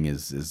doing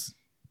is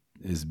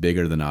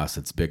bigger than us.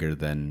 It's bigger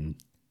than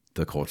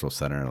the cultural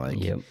center. Like,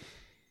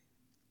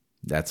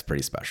 that's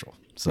pretty special.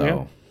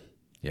 So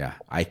yeah,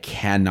 I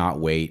cannot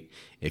wait.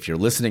 If you're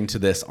listening to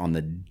this on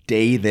the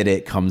day that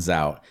it comes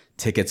out,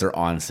 tickets are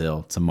on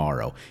sale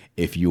tomorrow.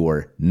 If you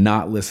are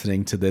not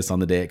listening to this on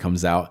the day it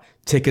comes out,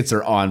 tickets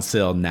are on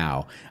sale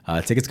now.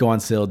 Tickets go on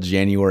sale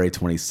January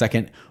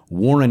 22nd,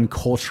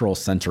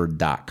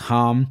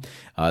 warrenculturalcenter.com.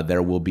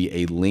 There will be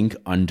a link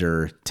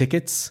under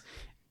tickets.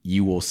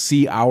 You will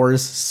see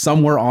ours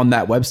somewhere on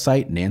that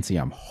website. Nancy,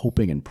 I'm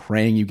hoping and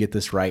praying you get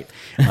this right.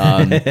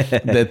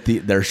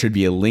 That there should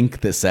be a link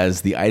that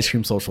says the Ice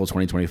Cream Social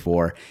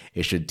 2024.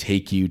 It should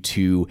take you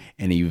to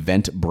an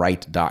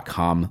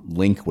eventbrite.com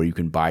link where you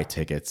can buy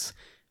tickets.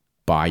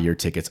 Buy your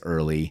tickets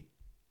early.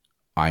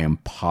 I am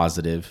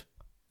positive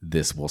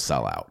this will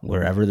sell out.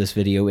 Wherever this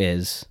video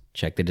is,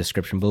 check the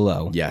description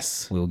below.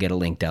 Yes. We will get a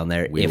link down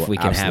there We if will we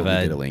can have absolutely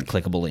a get a link.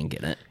 clickable link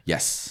in it.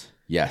 Yes.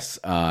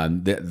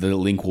 The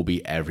link will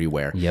be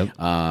everywhere. Yep.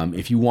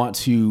 If you want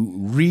to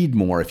read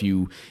more, if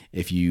you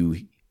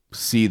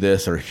see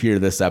this or hear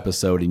this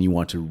episode and you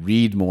want to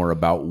read more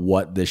about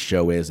what this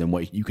show is and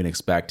what you can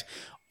expect,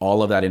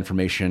 all of that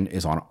information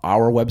is on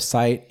our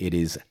website. It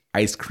is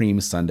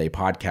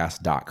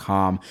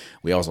icecreamsundaypodcast.com.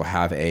 We also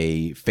have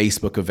a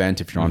Facebook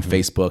event. If you're on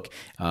Facebook,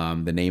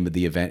 the name of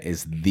the event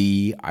is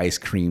the Ice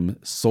Cream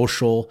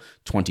Social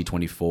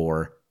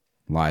 2024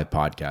 live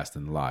podcast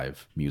and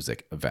live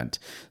music event.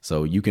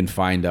 So you can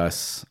find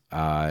us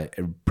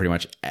pretty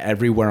much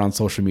everywhere on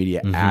social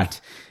media at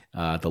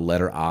the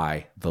letter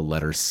I, the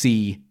letter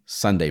C,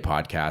 Sunday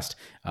Podcast.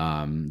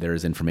 There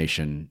is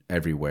information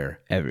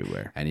everywhere.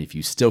 And if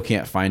you still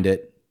can't find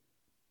it,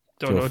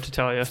 Don't know what to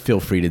tell you. feel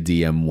free to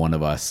DM one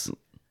of us.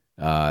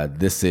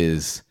 This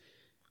is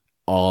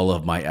all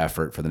of my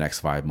effort for the next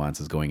 5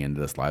 months is going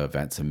into this live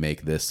event to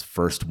make this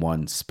first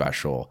one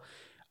special.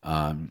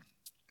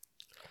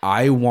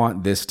 I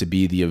want this to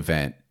be the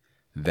event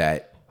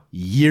that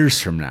years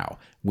from now,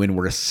 when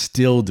we're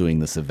still doing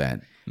this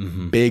event,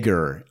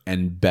 bigger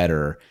and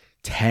better,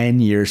 10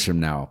 years from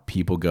now,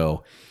 people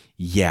go,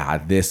 yeah,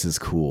 this is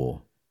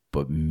cool,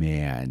 but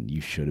man,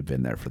 you should have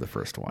been there for the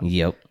first one.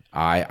 Yep.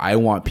 I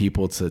want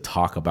people to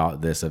talk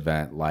about this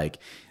event like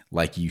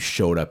you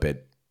showed up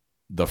at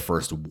the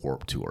first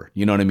Warped Tour.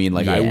 You know what I mean?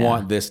 Like, I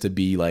want this to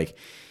be like,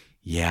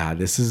 yeah,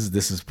 this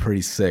is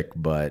pretty sick,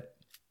 but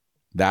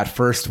that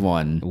first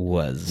one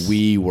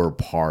we were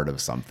part of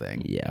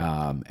something.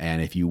 Yeah.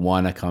 And if you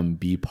want to come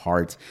be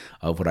part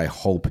of what I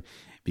hope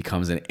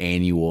becomes an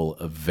annual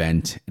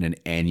event and an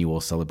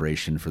annual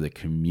celebration for the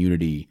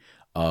community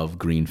of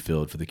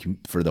Greenfield,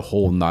 for the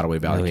whole Nottoway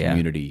Valley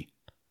community,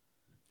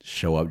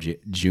 show up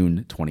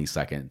June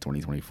 22nd,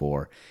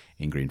 2024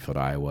 in Greenfield,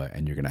 Iowa,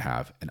 and you're going to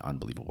have an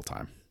unbelievable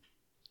time.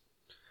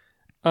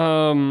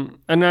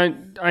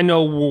 And I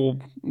know we'll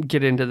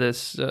get into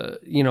this,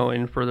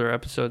 in further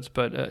episodes,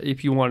 but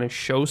if you want to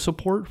show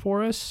support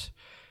for us,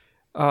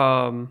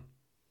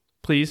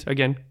 please,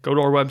 again, go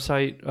to our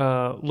website,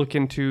 look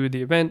into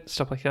the event,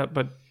 stuff like that,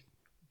 but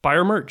buy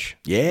our merch.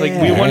 Yeah.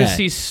 Like, we want to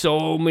see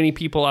so many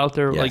people out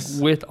there, Yes.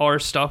 like, with our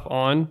stuff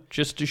on,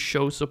 just to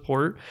show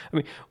support. I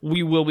mean,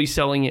 we will be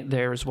selling it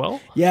there as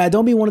well. Yeah,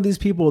 don't be one of these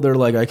people. They're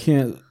like, I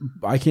can't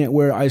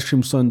wear Ice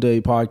Cream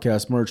Sunday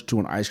podcast merch to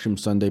an Ice Cream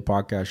Sunday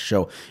podcast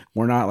show.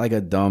 We're not like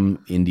a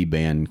dumb indie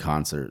band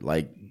concert.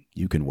 Like,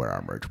 you can wear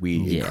our merch.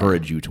 We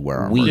encourage you to wear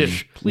our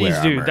merch. Please Wear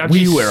our do. merch. That'd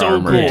be We wear so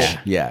our merch. cool.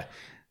 Yeah.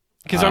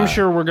 Because I'm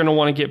sure we're going to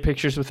want to get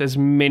pictures with as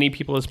many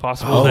people as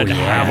possible that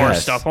have our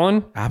stuff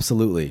on.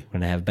 Absolutely. We're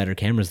gonna have better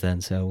cameras then,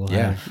 so we'll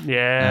Yeah. have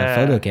Yeah. a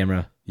photo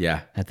camera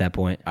Yeah. at that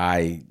point.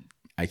 I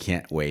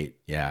can't wait.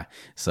 Yeah.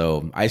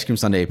 So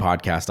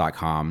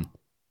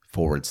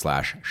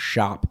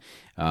icecreamsundaypodcast.com/shop.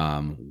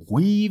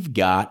 We've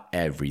got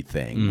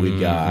everything. We've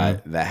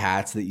got the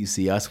hats that you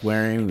see us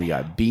wearing. We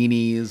got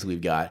beanies.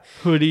 We've got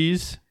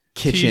Hoodies.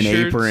 kitchen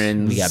T-shirts.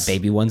 aprons. We got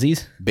baby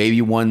onesies. baby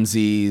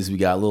onesies. We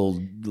got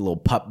little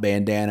pup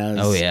bandanas.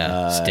 Oh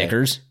yeah,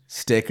 stickers.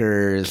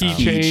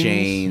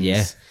 Keychains.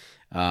 Yeah.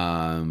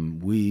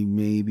 We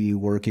may be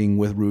working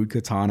with Rude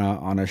Katana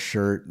on a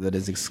shirt that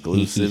is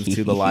exclusive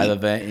to the live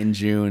event in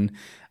June.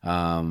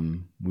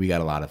 We got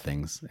a lot of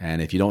things,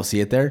 and if you don't see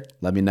it there,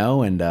 let me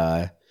know, and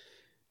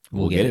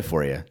we'll get it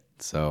for you.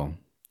 So,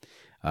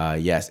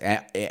 yes,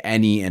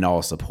 any and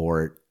all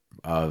support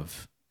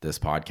of this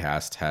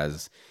podcast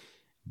has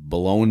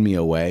blown me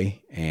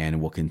away and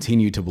will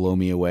continue to blow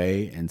me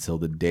away until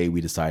the day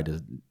we decide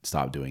to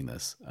stop doing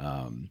this.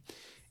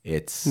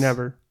 It's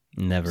Never.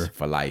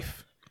 for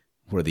life.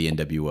 We're the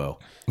NWO.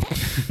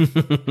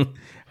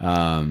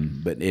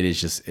 But it is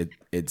just,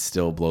 it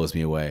still blows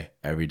me away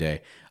every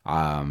day.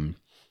 I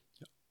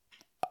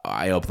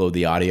upload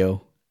the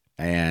audio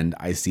and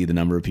I see the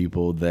number of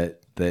people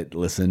that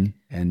listen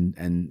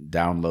and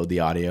download the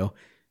audio.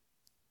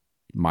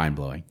 Mind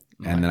blowing.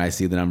 And then I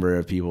see the number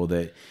of people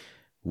that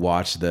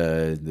watch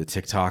the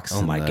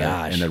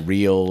TikToks and the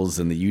reels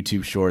and the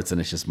YouTube shorts,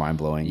 and it's just mind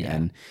blowing.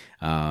 Yeah.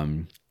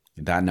 And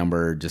that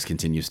number just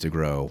continues to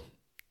grow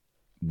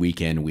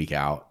week in, week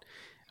out.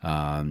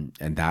 And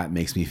that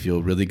makes me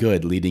feel really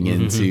good leading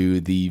into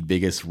the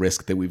biggest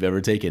risk that we've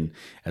ever taken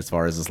as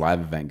far as this live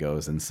event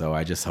goes. And so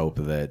I just hope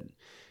that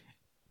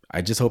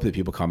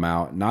people come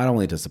out not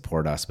only to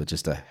support us, but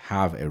just to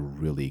have a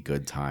really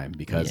good time.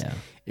 Because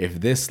if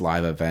this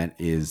live event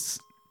is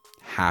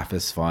half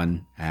as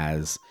fun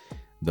as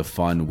the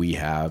fun we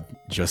have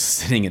just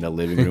sitting in a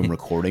living room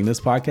recording this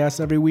podcast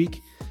every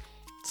week,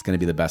 it's going to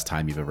be the best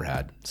time you've ever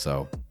had.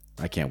 So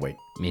I can't wait.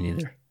 Me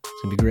neither. It's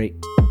gonna be great.